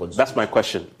contravention of the Constitution. That's my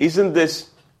question. Isn't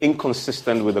this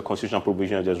inconsistent with the constitutional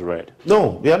provision I just read?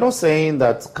 No, we are not saying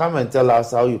that come and tell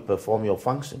us how you perform your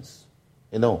functions.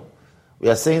 We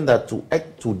are saying that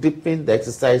to deepen the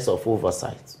exercise of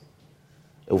oversight.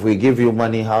 If we give you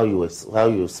money, how you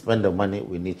spend the money,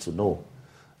 we need to know.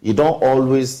 You don't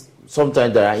always.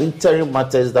 Sometimes there are interim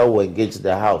matters that will engage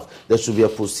the House. There should be a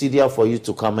procedure for you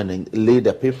to come and lay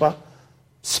the paper,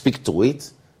 speak to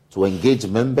it, to engage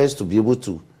members, to be able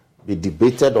to be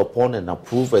debated upon and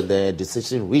approved and the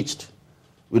decision reached.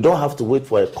 We don't have to wait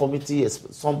for a committee,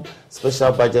 some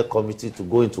special budget committee to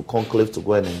go into conclave to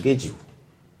go and engage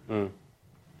you.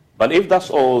 But if that's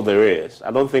all there is,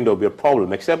 I don't think there'll be a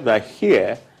problem, except that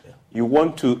here you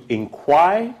want to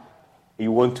inquire,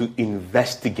 you want to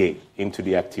investigate into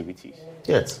the activities.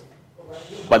 Yes.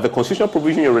 But the constitutional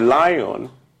provision you're relying on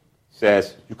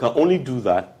says you can only do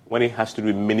that when it has to do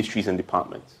with ministries and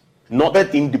departments, not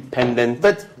independent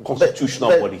constitutional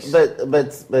bodies.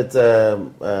 But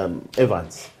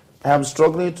Evans, I'm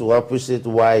struggling to appreciate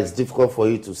why it's difficult for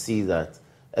you to see that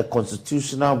a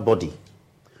constitutional body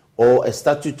or a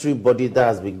statutory body that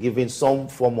has been given some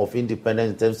form of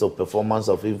independence in terms of performance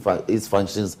of its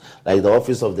functions, like the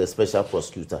Office of the Special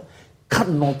Prosecutor,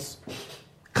 cannot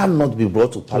be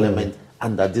brought to Parliament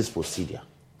under this procedure.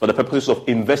 For the purpose of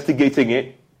investigating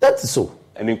it? That is so.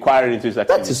 And inquiring into its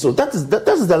activities? That is so. That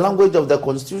is the language of the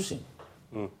Constitution.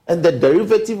 And the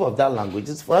derivative of that language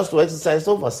is for us to exercise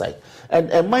oversight.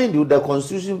 And mind you, the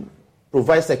Constitution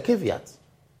provides a caveat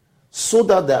so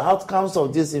that the outcomes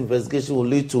of this investigation will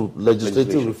lead to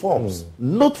legislative reforms,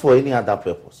 not for any other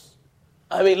purpose.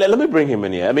 I mean, let me bring him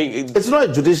in here. I mean, it's not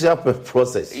a judicial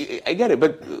process. I get it,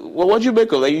 but what do you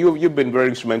make of it? You've been very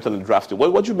instrumental in drafting.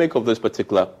 What do you make of this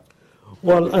particular?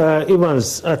 Well,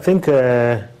 Evans, I think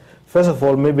first of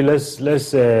all, maybe let's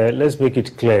make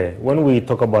it clear when we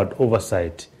talk about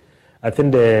oversight. I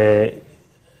think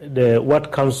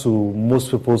what comes to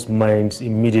most people's minds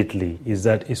immediately is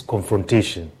that it's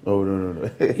confrontation. Oh,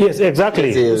 no. Yes,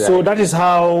 exactly. So that is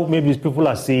how maybe people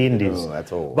are seeing this. No,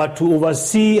 at all. But to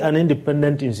oversee an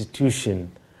independent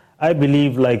institution, I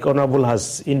believe, like Honorable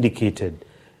has indicated,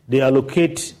 they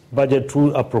allocate budget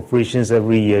through appropriations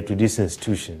every year to these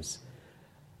institutions.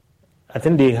 I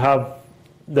think they have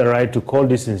the right to call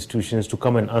these institutions to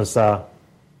come and answer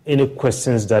any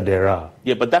questions that there are.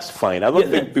 Yeah, but that's fine. I don't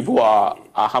think people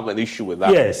have an issue with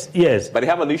that. Yes. But they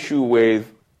have an issue with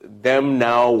them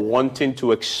now wanting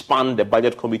to expand the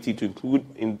budget committee to include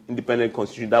independent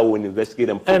constitution that will investigate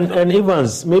and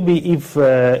Evans, maybe if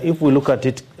we look at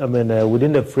it, I mean,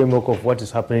 within the framework of what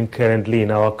is happening currently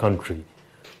in our country,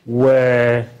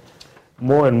 where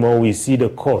more and more we see the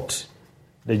court,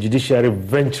 the judiciary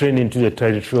venturing into the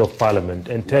territory of Parliament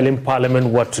and telling Parliament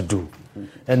what to do.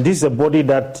 And this is a body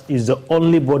that is the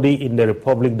only body in the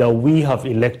Republic that we have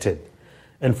elected,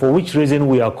 and for which reason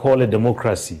we are called a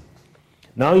democracy.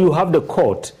 Now you have the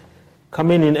court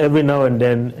coming in every now and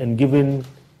then and giving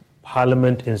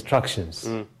Parliament instructions.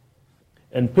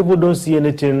 And people don't see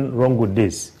anything wrong with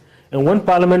this. And when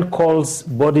Parliament calls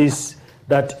bodies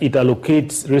that it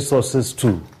allocates resources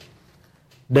to,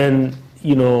 then,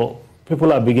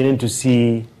 people are beginning to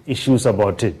see issues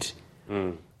about it.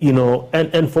 And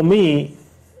for me,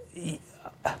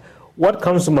 what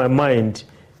comes to my mind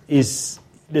is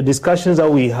the discussions that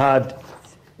we had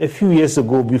a few years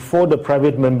ago before the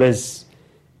private members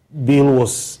bill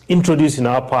was introduced in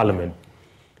our Parliament.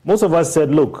 Most of us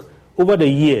said, look, over the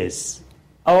years,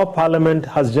 our Parliament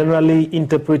has generally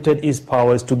interpreted its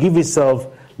powers to give itself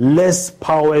less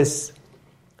powers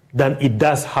than it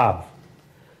does have.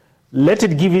 Let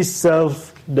it give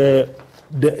itself maybe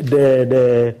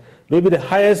the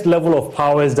highest level of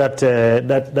powers that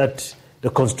the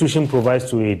Constitution provides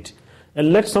to it,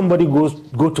 and let somebody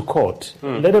go to court.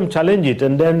 Let them challenge it,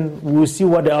 and then we'll see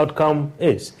what the outcome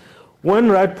is. When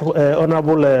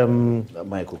Honorable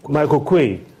Michael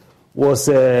Quay was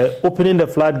opening the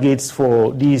floodgates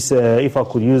for these, if I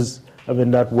could use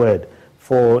that word,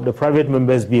 for the private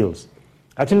members' bills,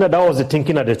 I think that was the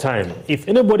thinking at the time. If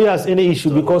anybody has any issue,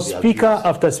 because speaker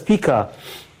after speaker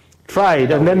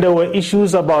tried, and then there were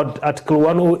issues about Article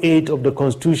 108 of the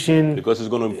Constitution. Because it's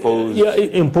going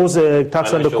to impose a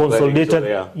tax on the consolidated.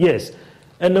 Yes.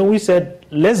 And then we said,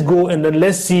 let's go and then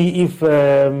let's see if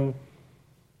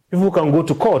we can go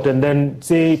to court and then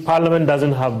say Parliament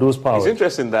doesn't have those powers. It's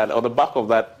interesting that on the back of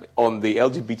that, on the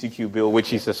LGBTQ bill,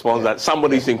 which is a sponsor, that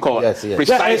somebody's in court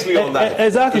precisely on that.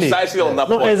 Exactly. Precisely on that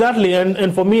point. Exactly.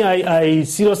 And for me, I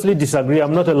seriously disagree.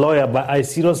 I'm not a lawyer, but I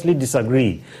seriously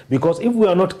disagree. Because if we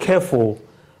are not careful,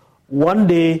 one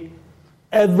day,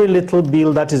 every little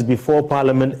bill that is before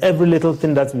Parliament, every little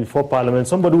thing that's before Parliament,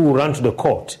 somebody will run to the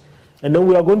court. And then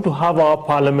we are going to have our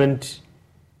Parliament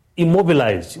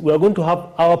immobilized. We are going to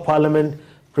have our Parliament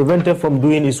prevented from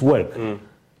doing its work.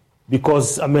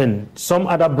 Because, some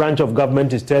other branch of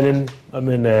government is telling,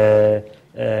 the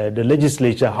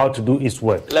legislature how to do its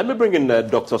work. Let me bring in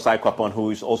Dr. Saikwapan,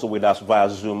 who is also with us via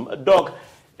Zoom. Doc,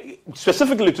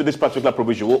 specifically to this particular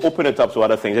provision, we'll open it up to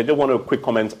other things. I just want a quick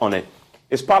comment on it.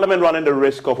 Is Parliament running the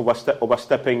risk of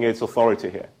overstepping its authority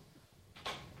here?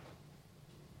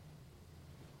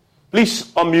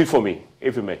 Please unmute for me,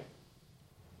 if you may.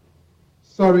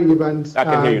 Sorry, Evans. I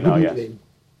can hear you now, yes.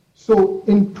 So,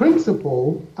 in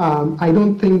principle, I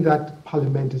don't think that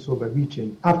Parliament is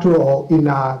overreaching. After all, in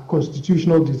our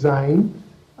constitutional design,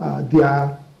 they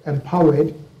are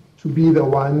empowered to be the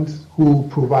ones who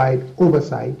provide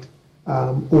oversight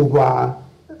over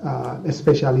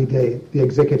especially the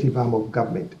executive arm of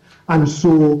government. And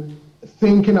so,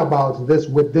 thinking about this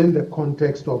within the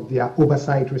context of their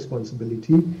oversight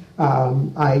responsibility,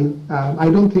 I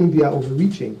don't think they are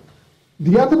overreaching.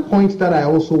 The other point that I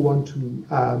also want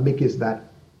to make is that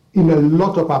in a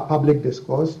lot of our public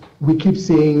discourse, we keep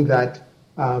saying that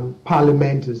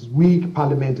Parliament is weak,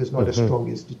 Parliament is not a strong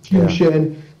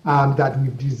institution, that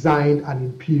we've designed an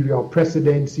imperial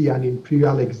presidency, an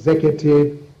imperial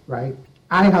executive, right?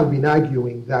 I have been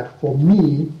arguing that for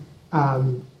me,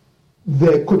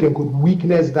 the quote-unquote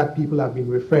weakness that people have been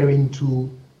referring to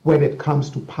when it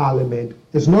comes to Parliament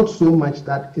is not so much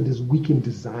that it is weak in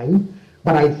design,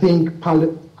 but I think,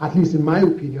 at least in my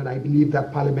opinion, I believe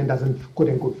that Parliament doesn't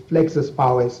quote-unquote flex its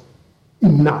powers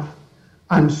enough.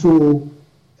 And so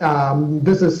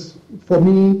this is, for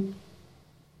me,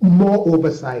 more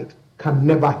oversight can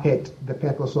never hurt the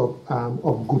purpose of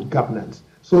good governance.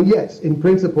 So yes, in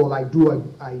principle, I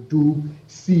do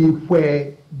see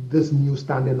where this new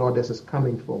standing orders is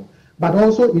coming from. But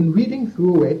also in reading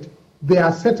through it, there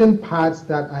are certain parts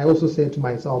that I also said to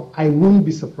myself, I won't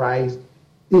be surprised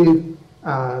if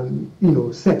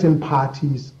certain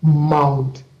parties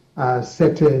mount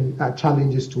certain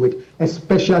challenges to it,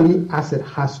 especially as it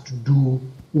has to do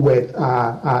with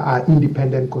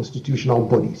independent constitutional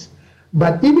bodies.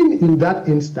 But even in that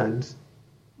instance,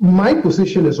 my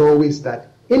position is always that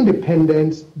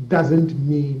independence doesn't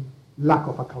mean lack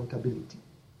of accountability,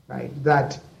 right?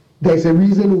 That there's a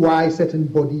reason why certain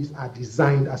bodies are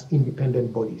designed as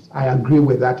independent bodies. I agree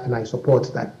with that and I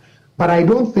support that. But I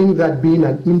don't think that being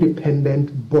an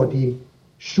independent body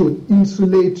should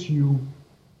insulate you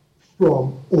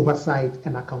from oversight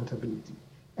and accountability.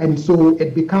 And so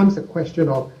it becomes a question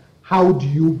of how do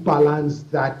you balance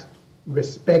that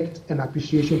respect and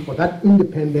appreciation for that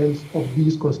independence of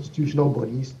these constitutional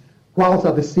bodies, whilst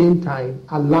at the same time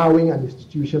allowing an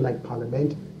institution like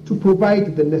Parliament to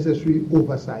provide the necessary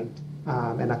oversight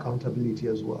and accountability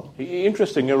as well.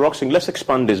 Interesting, Roxing. Let's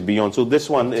expand this beyond. So this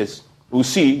one is, we'll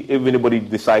see if anybody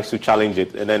decides to challenge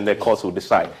it, and then the courts will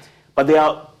decide. But there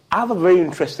are other very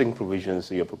interesting provisions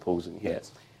that you're proposing here.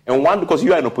 Yes. And one, because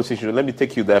you are in opposition, let me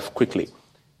take you there quickly.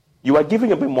 You are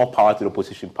giving a bit more power to the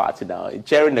opposition party now,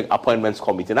 chairing the appointments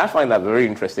committee, and I find that very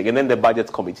interesting. And then the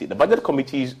budget committee. The budget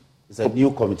committee is a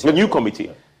new committee. A new committee.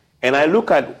 Yeah. And I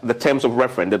look at the terms of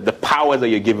reference, the powers that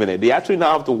you're giving it. They actually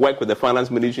now have to work with the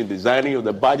finance ministry in designing of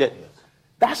the budget. Yes.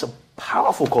 That's a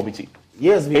powerful committee.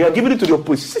 Yes. And you're giving it to the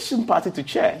opposition party to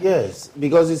chair. Yes,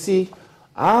 because you see,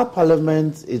 our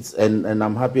parliament, and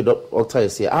I'm happy Dr.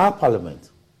 is here, our parliament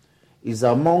is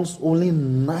amongst only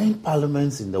 9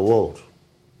 parliaments in the world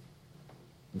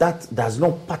that does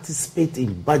not participate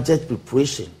in budget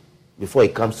preparation before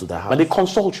it comes to the House. But they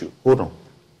consult you. Hold on.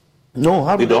 No,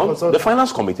 how do they consult? The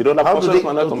finance committee don't have consult the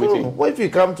finance committee. No. Well, if you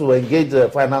come to engage the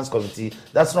finance committee,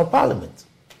 that's not parliament.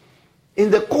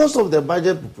 In the course of the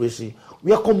budget preparation,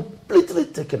 we are completely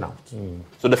taken out.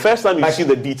 So the first time you see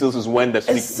the details is when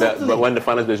the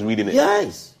finance is reading it.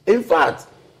 Yes. In fact,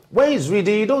 when he's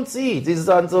reading, you don't see it. It's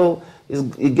until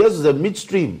it gets to the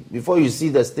midstream before you see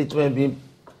the statement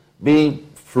being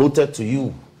floated to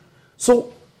you.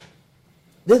 So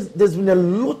there's been a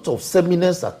lot of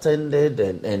seminars attended,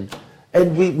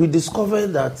 and we discovered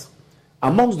that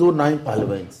amongst those 9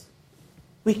 parliaments,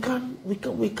 we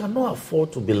cannot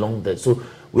afford to belong there. So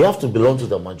we have to belong to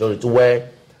the majority, where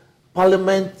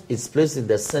Parliament is placed in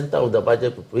the center of the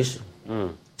budget preparation.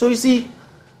 So you see,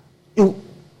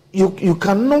 you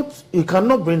cannot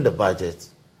bring the budget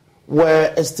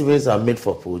where estimates are made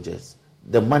for projects.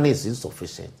 The money is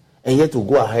insufficient, and yet to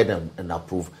go ahead and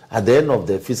approve. At the end of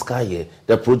the fiscal year,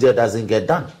 the project doesn't get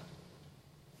done.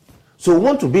 So we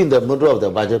want to be in the middle of the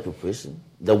budget preparation,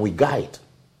 then we guide.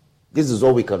 This is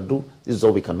all we can do, this is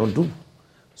all we cannot do.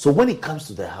 So when it comes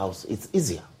to the House, it's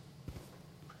easier.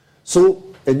 So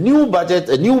a new budget,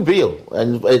 a new bill,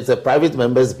 and it's a private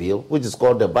member's bill, which is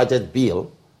called the Budget Bill,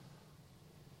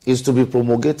 is to be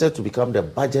promulgated to become the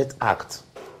Budget Act,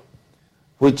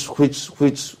 which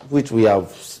we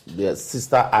have the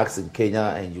sister acts in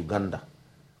Kenya and Uganda.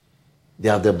 They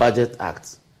have the Budget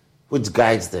Act, which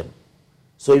guides them.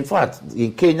 So in fact,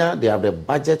 in Kenya, they have the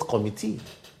Budget Committee.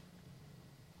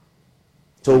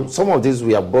 So some of these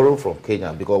we have borrowed from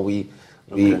Kenya because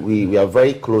we are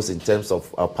very close in terms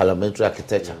of our parliamentary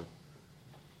architecture.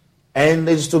 And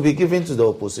it's to be given to the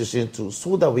opposition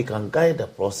so that we can guide the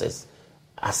process,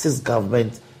 assist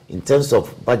government in terms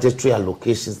of budgetary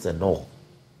allocations and all.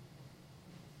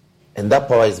 And that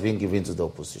power is being given to the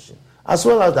opposition, as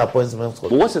well as the appointments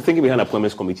committee. But what's the thinking behind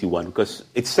Appointments Committee 1? Because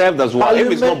it served as well.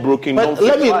 If it's not broken, don't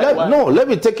let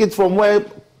me take it from where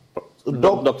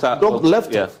Doc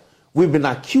left off. We've been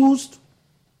accused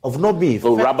of not being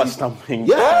effective. So rubber stamping.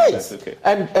 Yes. Okay.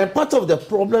 And part of the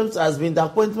problems has been the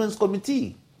appointments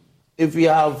committee. If you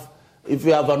have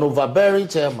an overbearing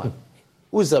chairman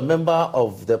who is a member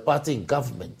of the party in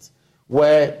government,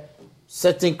 where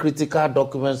certain critical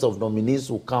documents of nominees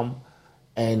will come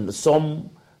and some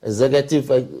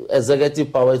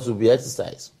executive powers will be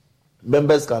exercised.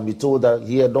 Members can be told that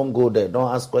here, don't go there,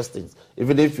 don't ask questions.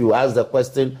 Even if you ask the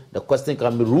question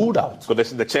can be ruled out. So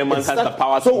the chairman has the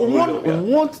power to rule. So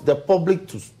we want the public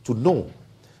to know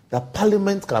that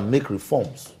Parliament can make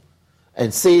reforms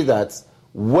and say that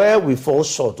where we fall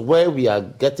short, where we are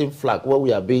getting flack, where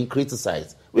we are being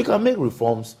criticized, we can make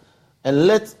reforms and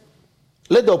let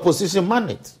the opposition man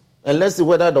it. And let's see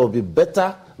whether there will be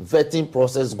better vetting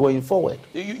process going forward.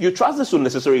 You trust this will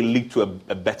necessarily lead to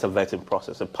a better vetting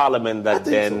process, a parliament that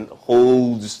then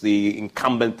holds the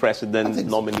incumbent president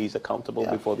nominees accountable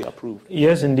before they approve?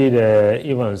 Yes, indeed,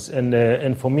 Evans.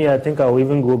 And for me, I think I'll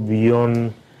even go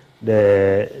beyond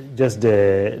the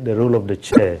role of the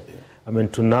chair. I mean,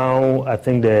 to now, I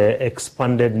think the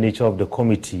expanded nature of the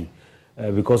committee,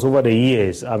 because over the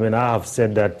years, I mean, I have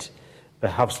said that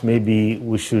perhaps maybe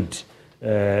we should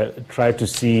try to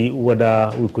see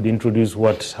whether we could introduce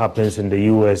what happens in the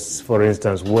U.S., for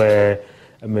instance, where,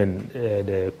 I mean,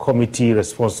 the committee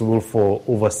responsible for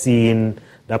overseeing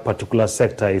that particular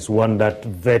sector is one that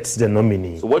vets the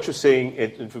nominee. So what you're saying,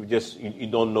 if you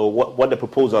don't know what the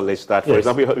proposal is, that, for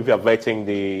example, if you are vetting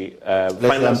the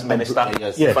finance minister,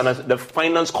 the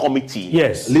finance committee,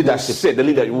 leadership, the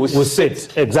leader will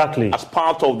sit exactly as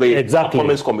part of the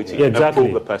appointments committee and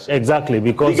approve the person. Exactly,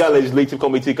 because legal legislative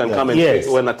committee can come and sit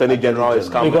when Attorney General is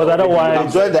coming. Because otherwise,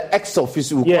 enjoy the ex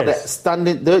officio,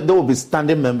 there will be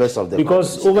standing members of the.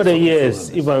 Because over the years,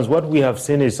 Evans, what we have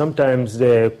seen is sometimes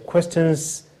the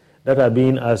questions that are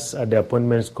being asked at the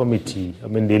appointments committee, I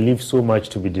mean, they leave so much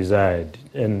to be desired.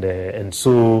 And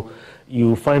so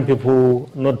you find people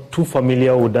not too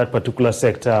familiar with that particular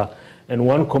sector. And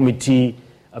one committee,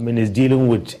 I mean, is dealing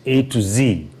with A to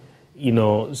Z, you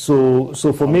know. So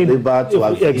for me,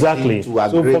 exactly.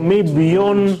 So for me,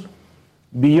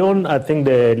 beyond, I think,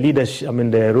 the leadership, I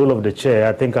mean, the role of the chair,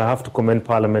 I think I have to commend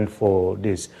Parliament for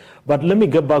this. But let me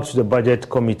get back to the budget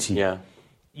committee. Yeah.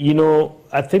 You know,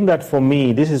 I think that for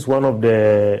me, this is one of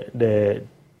the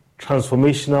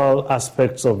transformational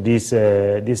aspects of these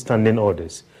standing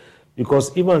orders.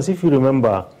 Because even if you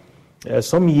remember,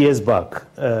 some years back,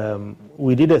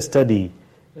 we did a study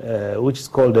which is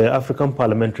called the African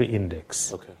Parliamentary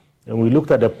Index. Okay. And we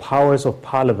looked at the powers of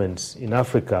parliaments in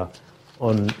Africa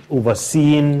on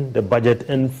overseeing the budget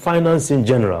and finance in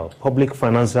general, public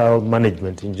financial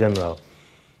management in general.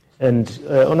 And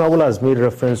Honorable has made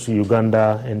reference to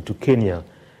Uganda and to Kenya.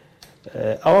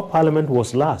 Our parliament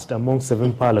was last among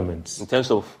 7 parliaments. In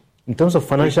terms of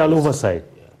financial oversight.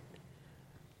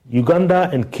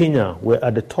 Uganda and Kenya were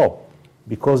at the top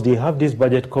because they have this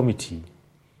budget committee.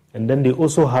 And then they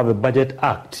also have a budget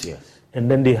act. Yes. And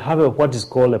then they have what is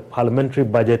called a parliamentary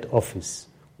budget office.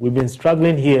 We've been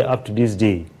struggling here up to this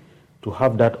day to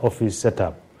have that office set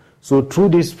up. So through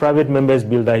this private members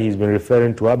bill that he's been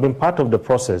referring to, I've been part of the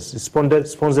process. It's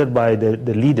sponsored by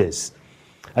the leaders.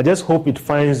 I just hope it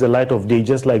finds the light of day,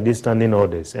 just like these standing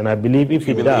orders. And I believe if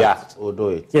it does, the act will do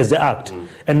it. Yes, the act,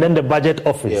 and then the budget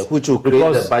office, which will create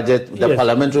the budget, the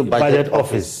parliamentary budget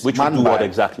office, which will do what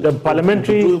exactly? The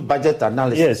parliamentary do budget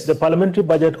analysis. Yes, the parliamentary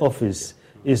budget office.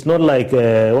 It's not like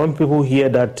when people hear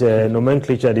that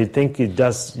nomenclature, they think it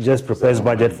just prepares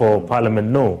budget for Parliament.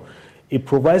 No, it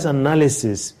provides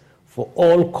analysis for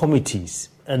all committees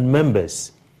and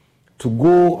members to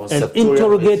go and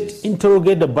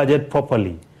interrogate the budget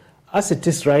properly. As it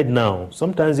is right now,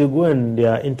 sometimes they go and they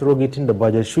are interrogating the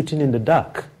budget, shooting in the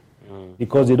dark,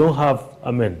 because they don't have,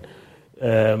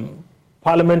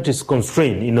 Parliament is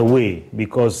constrained in a way,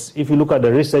 because if you look at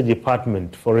the research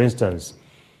department, for instance,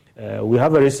 we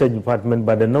have a research department,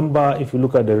 but the number, if you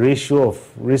look at the ratio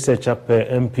of researcher per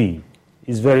MP,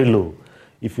 is very low.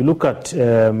 If you look at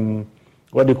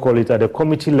at the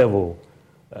committee level,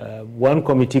 one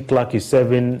committee clerk is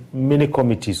serving many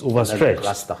committees,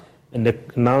 overstretched. And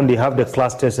now they have the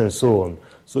clusters and so on.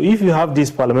 So if you have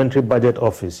this parliamentary budget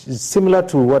office, it's similar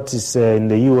to what is in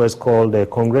the U.S. called the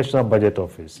Congressional Budget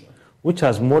Office, which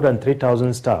has more than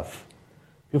 3,000 staff.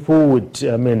 People with,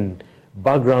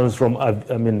 backgrounds from,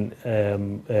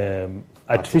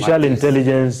 artificial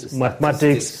intelligence,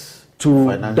 mathematics,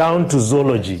 down to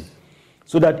zoology.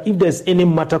 So that if there's any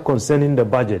matter concerning the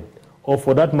budget, or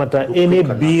for that matter, any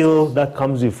bill that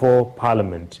comes before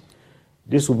Parliament,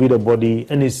 this will be the body,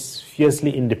 and it's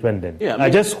fiercely independent. Yeah, I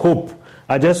just hope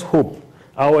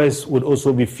ours would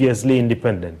also be fiercely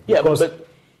independent. Yeah, but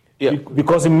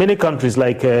Because in many countries,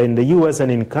 like in the US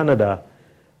and in Canada,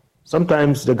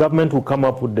 sometimes the government will come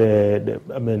up with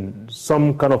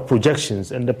some kind of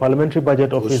projections, and the parliamentary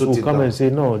budget office will come and say,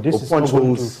 no, this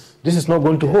is not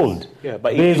going to hold. Yeah,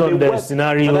 but based on the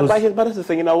scenarios. But that's the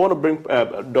thing, I want to bring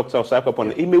Dr. Osako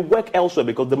upon it. It may work elsewhere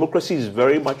because democracy is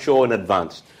very mature and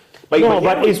advanced. But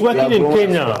it's working in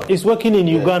Kenya. It's working in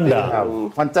Uganda.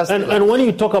 Fantastic. And when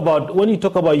you talk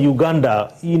about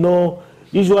Uganda,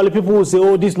 usually people will say,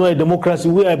 "Oh, this is not a democracy.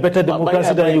 We are a better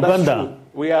democracy than Uganda."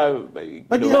 We are.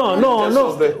 No.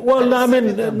 Well, I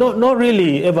mean, not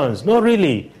really, Evans. Not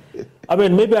really. I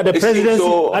mean, maybe at the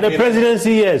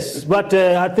presidency, yes. But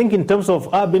I think in terms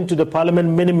of, I've been to the parliament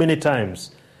many, many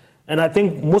times. And I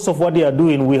think most of what they are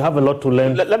doing, we have a lot to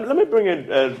learn. Let me bring in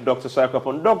Dr.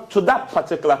 Sarkapon. Doc, to that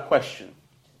particular question,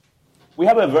 we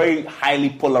have a very highly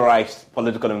polarized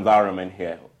political environment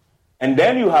here. And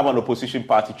then you have an opposition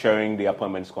party chairing the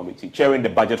appointments committee, chairing the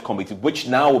budget committee, which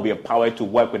now will be empowered to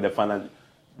work with the finance.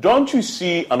 Don't you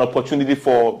see an opportunity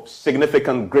for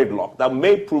significant gridlock that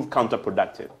may prove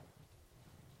counterproductive?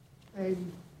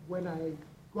 And when I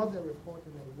got the report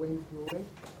and I went through it,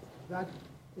 that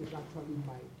is actually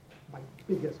my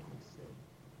biggest concern,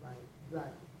 right?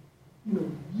 That,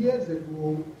 years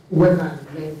ago, when I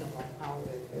learned about how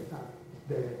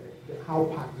how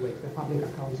PAC works, the Public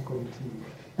Accounts Committee,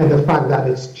 and the fact that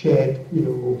it's chaired,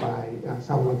 by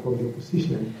someone from the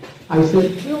opposition, I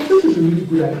said, this is a really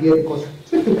good idea because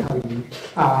typically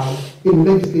in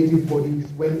legislative bodies,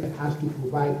 when it has to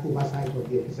provide oversight of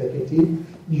the executive,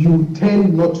 you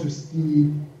tend not to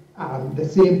see the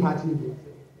same party in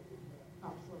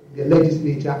the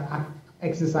legislature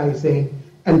exercising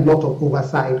a lot of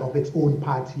oversight of its own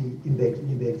party in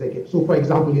the executive. So, for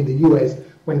example, in the U.S.,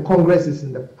 when Congress is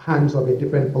in the hands of a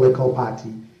different political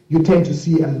party, you tend to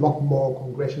see a lot more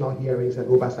congressional hearings and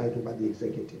oversight over the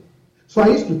executive. So I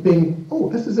used to think,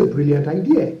 this is a brilliant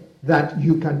idea, that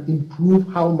you can improve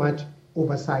how much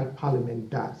oversight Parliament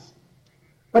does.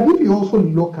 But if you also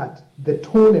look at the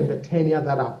tone and the tenure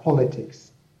that our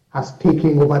politics has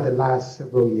taken over the last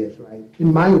several years, right?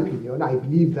 In my opinion, I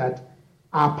believe that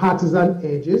our partisan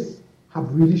edges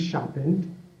have really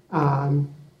sharpened.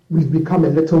 We've become a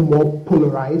little more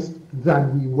polarized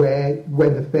than we were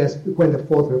when the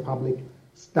Fourth Republic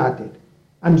started.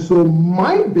 And so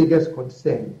my biggest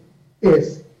concern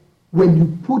is when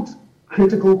you put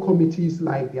critical committees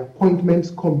like the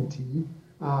Appointments Committee,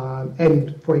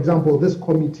 and for example, this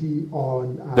committee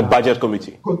on... the Budget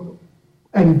Committee.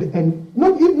 And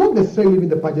not necessarily even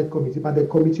the Budget Committee, but the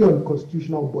Committee on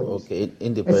Constitutional Bodies. Okay,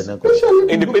 independent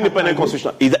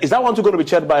constitutional. Is that one going to be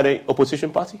chaired by the opposition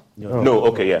party? No.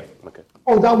 Okay, yeah. Okay.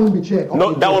 Oh, that won't be chaired.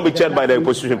 No, that won't be chaired by the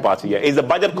opposition party. Yeah, it's the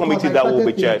Budget Committee that will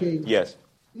be chaired. Yes.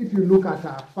 If you look at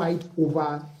our fight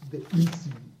over the EC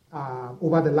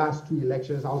over the last two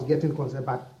elections, I was getting concerned.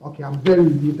 But okay, I'm very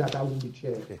relieved that won't be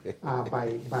chaired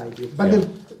by this.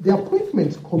 But the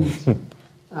Appointments Committee.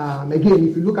 Again,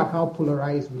 if you look at how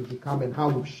polarized we've become and how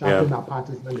we've sharpened our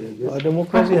partisan edges,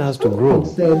 democracy has to grow.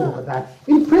 Over that.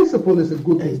 In principle, it's a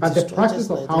good thing, but the practice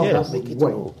of how that would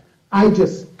work, I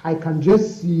can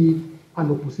just see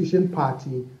an opposition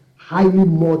party highly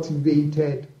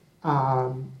motivated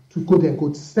to quote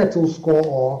unquote settle score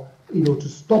or to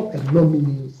stop a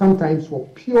nominee, sometimes for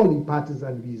purely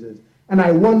partisan reasons. And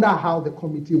I wonder how the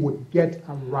committee would get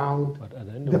around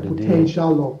the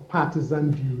potential of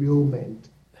partisan derailment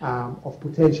of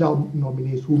potential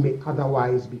nominees who may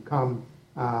otherwise become,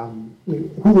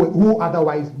 who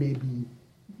otherwise may be,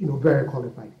 very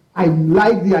qualified. I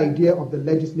like the idea of the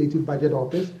Legislative Budget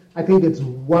Office. I think it's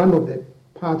one of the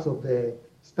parts of the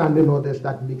standing orders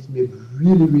that makes me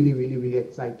really, really, really, really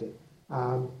excited.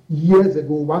 Years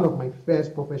ago, one of my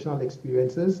first professional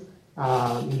experiences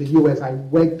in the U.S., I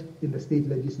worked in the state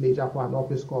legislature for an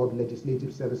office called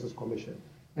Legislative Services Commission.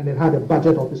 And it had a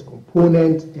budget office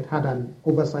component, it had an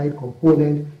oversight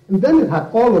component, and then it had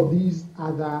all of these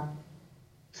other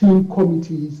team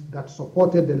committees that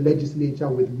supported the legislature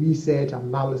with research,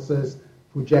 analysis,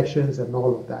 projections, and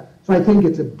all of that. So I think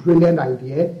it's a brilliant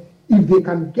idea. If they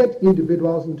can get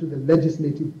individuals into the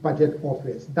Legislative Budget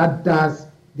Office that does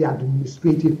the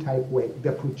administrative type work,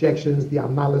 the projections, the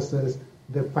analysis,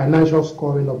 the financial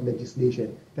scoring of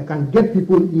legislation, they can get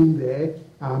people in there,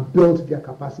 build their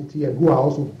capacity, and who are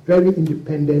also very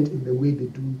independent in the way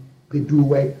they do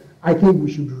work. I think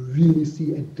we should really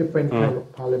see a different kind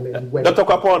of parliament. Dr.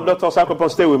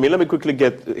 Sarkapon, stay with me. Let me quickly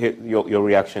get your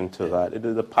reaction to that. It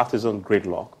is the partisan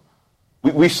gridlock.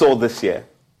 We saw this year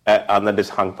under this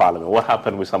hung parliament what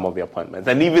happened with some of the appointments.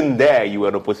 And even there, you were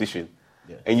in opposition.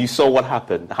 Yeah. And you saw what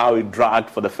happened, how it dragged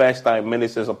for the first time.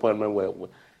 Ministers' appointment were...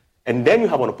 and then you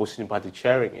have an opposition party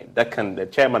chairing it, the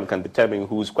chairman can determine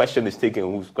whose question is taken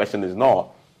and whose question is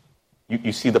not.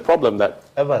 You see the problem that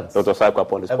Evans, Dr. Sarko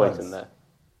upon his point in there.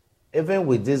 Even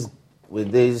with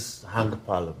this hung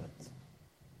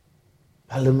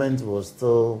Parliament was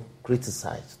still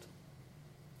criticized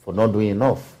for not doing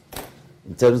enough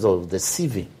in terms of the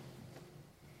sieving.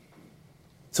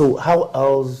 So how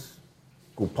else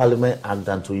could Parliament act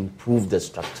than to improve the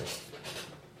structures?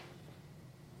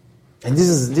 And this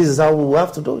is how we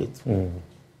have to do it.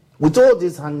 With all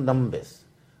these hung numbers,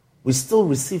 we still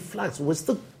receive flags. We're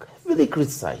still heavily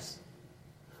criticized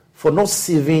for not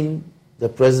sieving the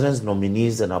president's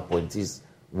nominees and appointees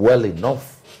well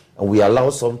enough. And we allow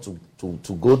some to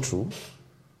go through.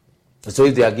 So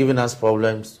if they are giving us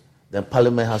problems, then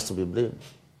Parliament has to be blamed.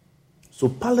 So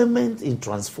Parliament, in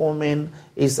transforming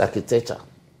its architecture,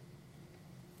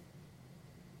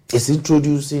 is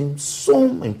introducing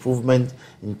some improvement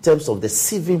in terms of the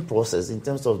sieving process, in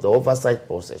terms of the oversight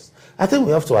process. I think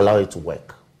we have to allow it to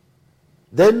work.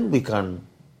 Then we can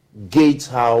gauge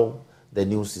how the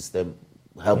new system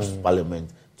helps Parliament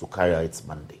to carry out its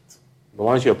mandate. But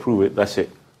once you approve it, that's it.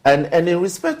 And in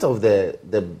respect of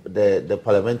the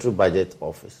Parliamentary Budget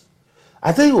Office,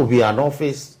 I think it will be an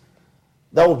office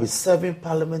that will be serving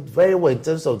Parliament very well in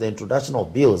terms of the introduction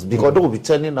of bills, because they will be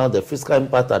turning out the fiscal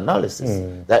impact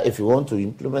analysis that if you want to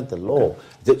implement the law.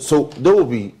 So they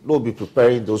will be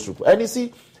preparing those reports. And you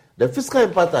see, the fiscal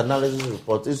impact analysis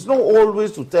report is not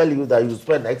always to tell you that you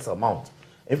spend X amount.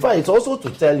 In fact, it's also to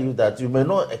tell you that you may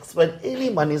not expend any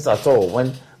monies at all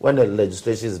when the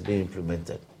legislation is being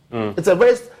implemented.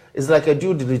 It's like a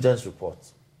due diligence report,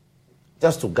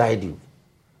 just to guide you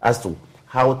as to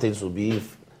how things will be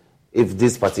if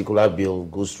this particular bill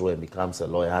goes through and becomes a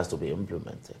law. It has to be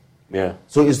implemented. Yeah.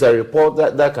 So it's a report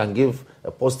that can give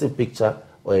a positive picture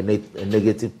or a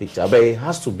negative picture, but it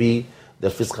has to be the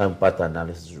fiscal impact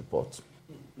analysis report.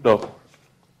 No.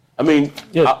 I mean,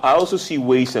 I also see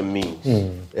ways and means.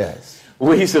 Yes.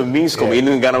 Ways and means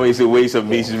committee. In Ghana, we say ways and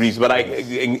means reads. But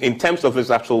in terms of its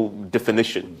actual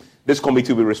definition, this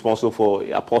committee will be responsible for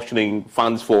apportioning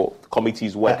funds for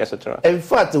committees' work, etc. In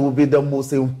fact, it will be the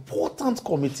most important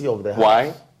committee of the House.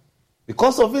 Why?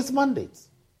 Because of its mandate.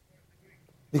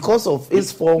 Because of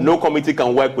its form. No committee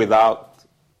can work without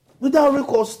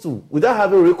recourse to. Without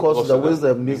having recourse to the Ways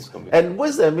and Means. And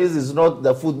Ways and Means is not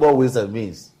the football Ways and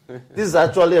Means. This is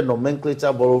actually a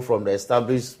nomenclature borrowed from the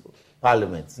established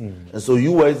parliament. And so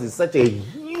US is such a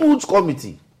huge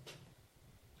committee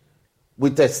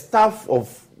with a staff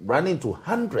of running to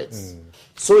hundreds.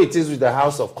 So it is with the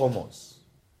House of Commons.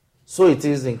 So it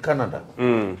is in Canada.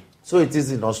 So it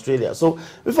is in Australia. So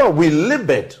before we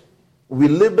labored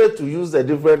to use a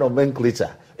different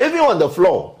nomenclature. Even on the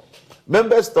floor,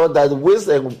 members thought that Ways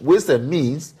and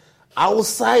Means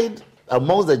outside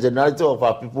amongst the generality of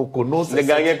our people could know the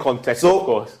Ghanaian context, of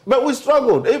course. But we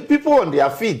struggled. People on their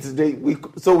feet,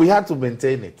 so we had to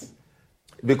maintain it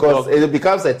because it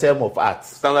becomes a term of art.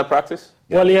 Standard practice?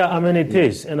 Well, yeah, I mean, it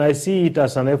is. And I see it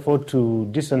as an effort to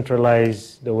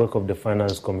decentralize the work of the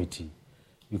Finance Committee.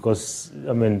 Because,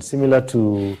 I mean, similar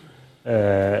to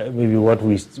maybe what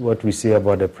we say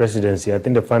about the presidency, I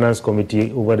think the Finance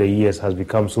Committee over the years has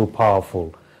become so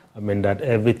powerful. I mean, that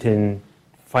everything,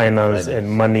 finance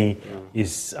and money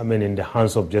is, I mean, in the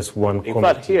hands of just one committee. In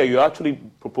fact, here you're actually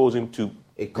proposing to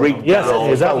break down.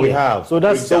 Yes, exactly. We have. So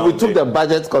we took the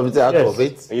budget committee out of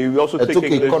it. And you also took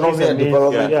economy and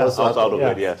development out of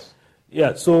it. Yes.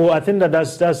 Yeah. So I think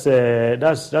that's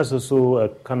also a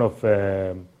kind of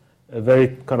a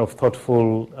very kind of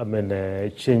thoughtful, I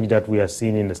mean, change that we are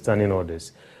seeing in the standing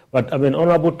orders. But I mean,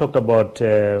 Honorable talked about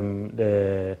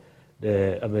the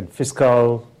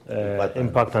fiscal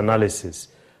impact analysis.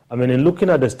 I mean, in looking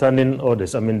at the standing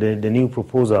orders, I mean, the new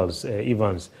proposals,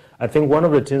 Evans, I think one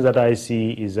of the things that I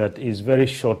see is that it's very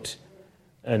short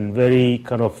and very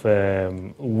kind of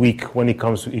weak when it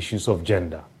comes to issues of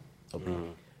gender.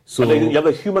 So you have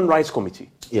a Human Rights Committee.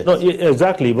 Yes. No,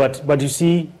 exactly. But you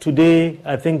see, today,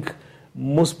 I think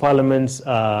most parliaments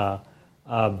are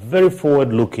very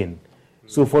forward-looking.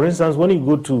 So, for instance, when you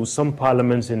go to some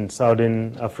parliaments in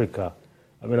Southern Africa,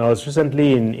 I mean, I was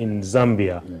recently in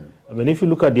Zambia. I mean, if you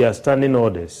look at their standing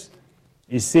orders,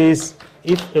 it says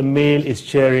if a male is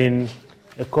chairing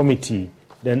a committee,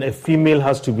 then a female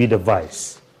has to be the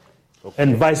vice,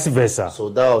 and vice versa. So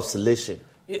that oscillation.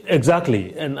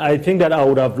 Exactly, and I think that I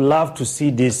would have loved to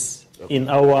see this in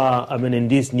in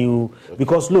this new,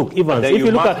 because look, Evans, if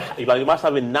you look at, you must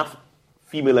have enough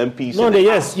female MPs. No,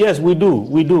 yes, we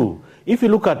do. If you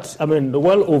look at,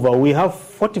 well over, we have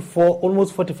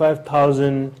almost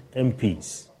 45,000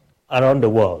 MPs around the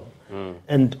world,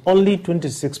 and only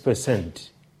 26%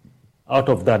 out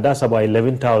of that. That's about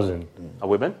 11,000. Are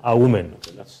women? Are women.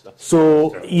 Okay, that's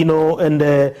so, you know, and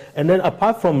then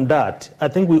apart from that, I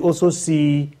think we also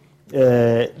see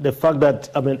the fact that,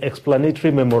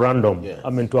 explanatory memorandum,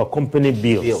 to accompany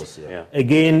bills.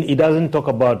 Again, it doesn't talk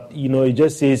about, it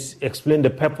just says explain the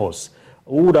purpose.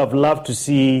 We would have loved to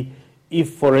see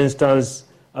if, for instance,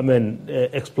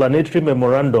 explanatory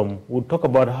memorandum would talk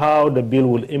about how the bill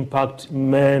will impact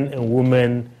men and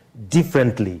women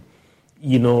differently.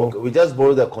 Okay, we just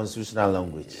borrow the constitutional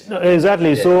language. No,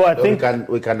 exactly. Yeah. So I think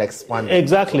we can expand.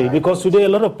 Exactly, because today a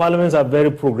lot of parliaments are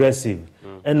very progressive,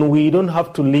 and we don't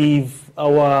have to leave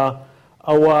our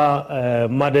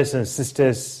mothers and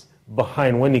sisters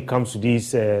behind when it comes to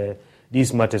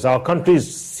these matters. Our country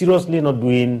is seriously not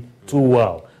doing too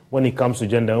well when it comes to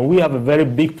gender, and we have a very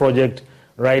big project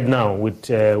right now with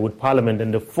Parliament,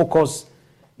 and the focus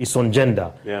is on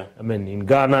gender. Yeah. In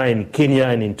Ghana, in Kenya,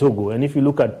 and in Togo. And if you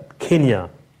look at Kenya,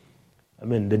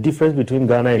 the difference between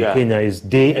Ghana and Kenya is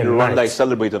day and night. Rwanda is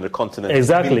celebrated on the continent.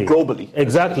 Exactly. Globally.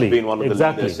 Exactly. Being one of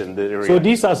the leaders in the area. So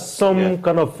these are some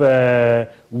kind of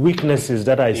weaknesses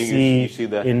that I see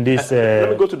in this.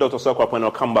 Let me go to Dr. Sarkwapong and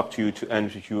I'll come back to you to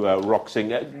end with you, Roxing.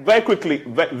 Very quickly,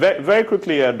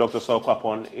 Dr.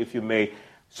 Sarkwapong, if you may.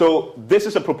 So this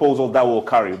is a proposal that will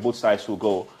carry, both sides will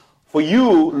go. For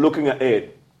you, looking at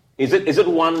it, is it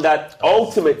one that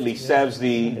ultimately serves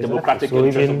the democratic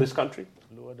interest of this country?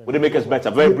 Would it make us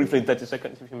better? Very briefly, in 30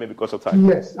 seconds, if you may, because of time.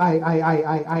 Yes,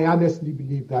 I honestly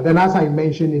believe that. And as I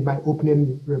mentioned in my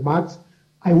opening remarks,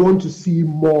 I want to see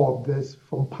more of this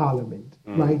from Parliament,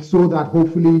 right? So that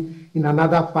hopefully in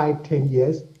another 5-10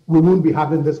 years, we won't be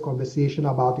having this conversation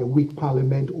about a weak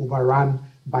Parliament overrun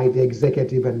by the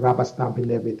executive and rubber stamp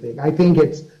and everything. I think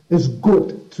it's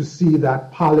good to see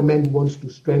that Parliament wants to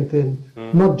strengthen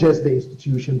not just the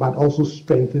institution, but also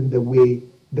strengthen the way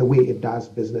it does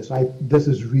business. This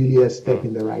is really a step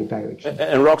in the right direction.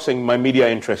 And Roxing, my media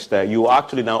interest there, you are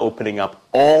actually now opening up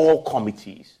all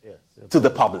committees to the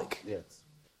public. Yes.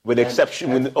 With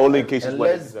exception, with only cases. And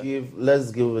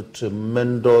let's give a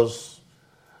tremendous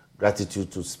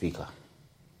gratitude to Speaker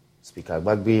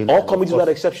Gbagbe. All committees without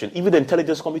exception, even the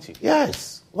Intelligence Committee.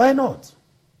 Yes. Why not?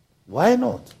 Why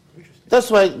not? That's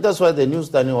why the new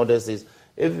standing order says,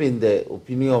 if in the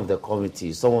opinion of the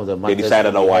committee, some of the matters they decide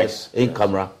otherwise in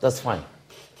camera, that's fine.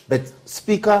 But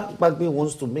Speaker Gbagbe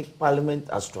wants to make Parliament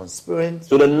as transparent.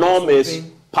 So the norm is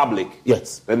public.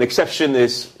 Yes. An exception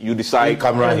is you decide in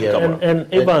camera here.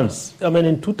 And Evans,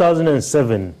 in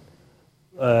 2007,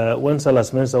 when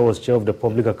Salas Mensah was chair of the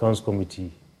Public Accounts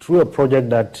Committee, through a project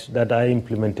that I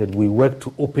implemented, we worked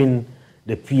to open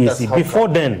the PAC. Before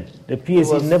then, the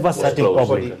PAC never sat in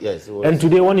public. Yes, and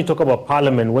today, when you talk about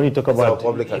Parliament, when you talk about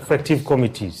effective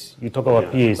committees, you talk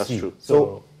about PAC. That's true.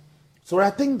 So I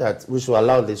think that we should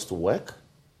allow this to work.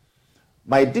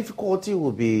 My difficulty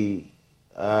will be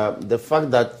the fact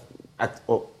that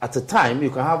at a time, you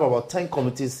can have about 10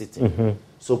 committees sitting.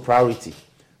 So priority.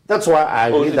 That's why I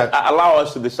agree that... Allow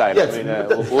us to decide. Yes,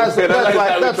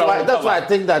 that's why I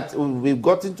think that we've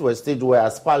got into a stage where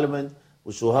as Parliament,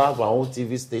 we should have our own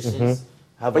TV stations.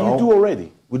 But you do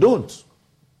already. We don't.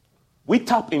 We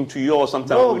tap into yours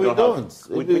sometimes. No, we don't.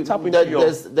 We tap into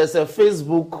yours. There's a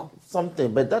Facebook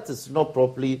something, but that is not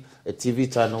properly a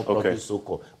TV channel, properly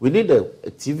so-called. We need a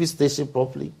TV station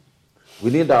properly.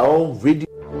 We need our own radio.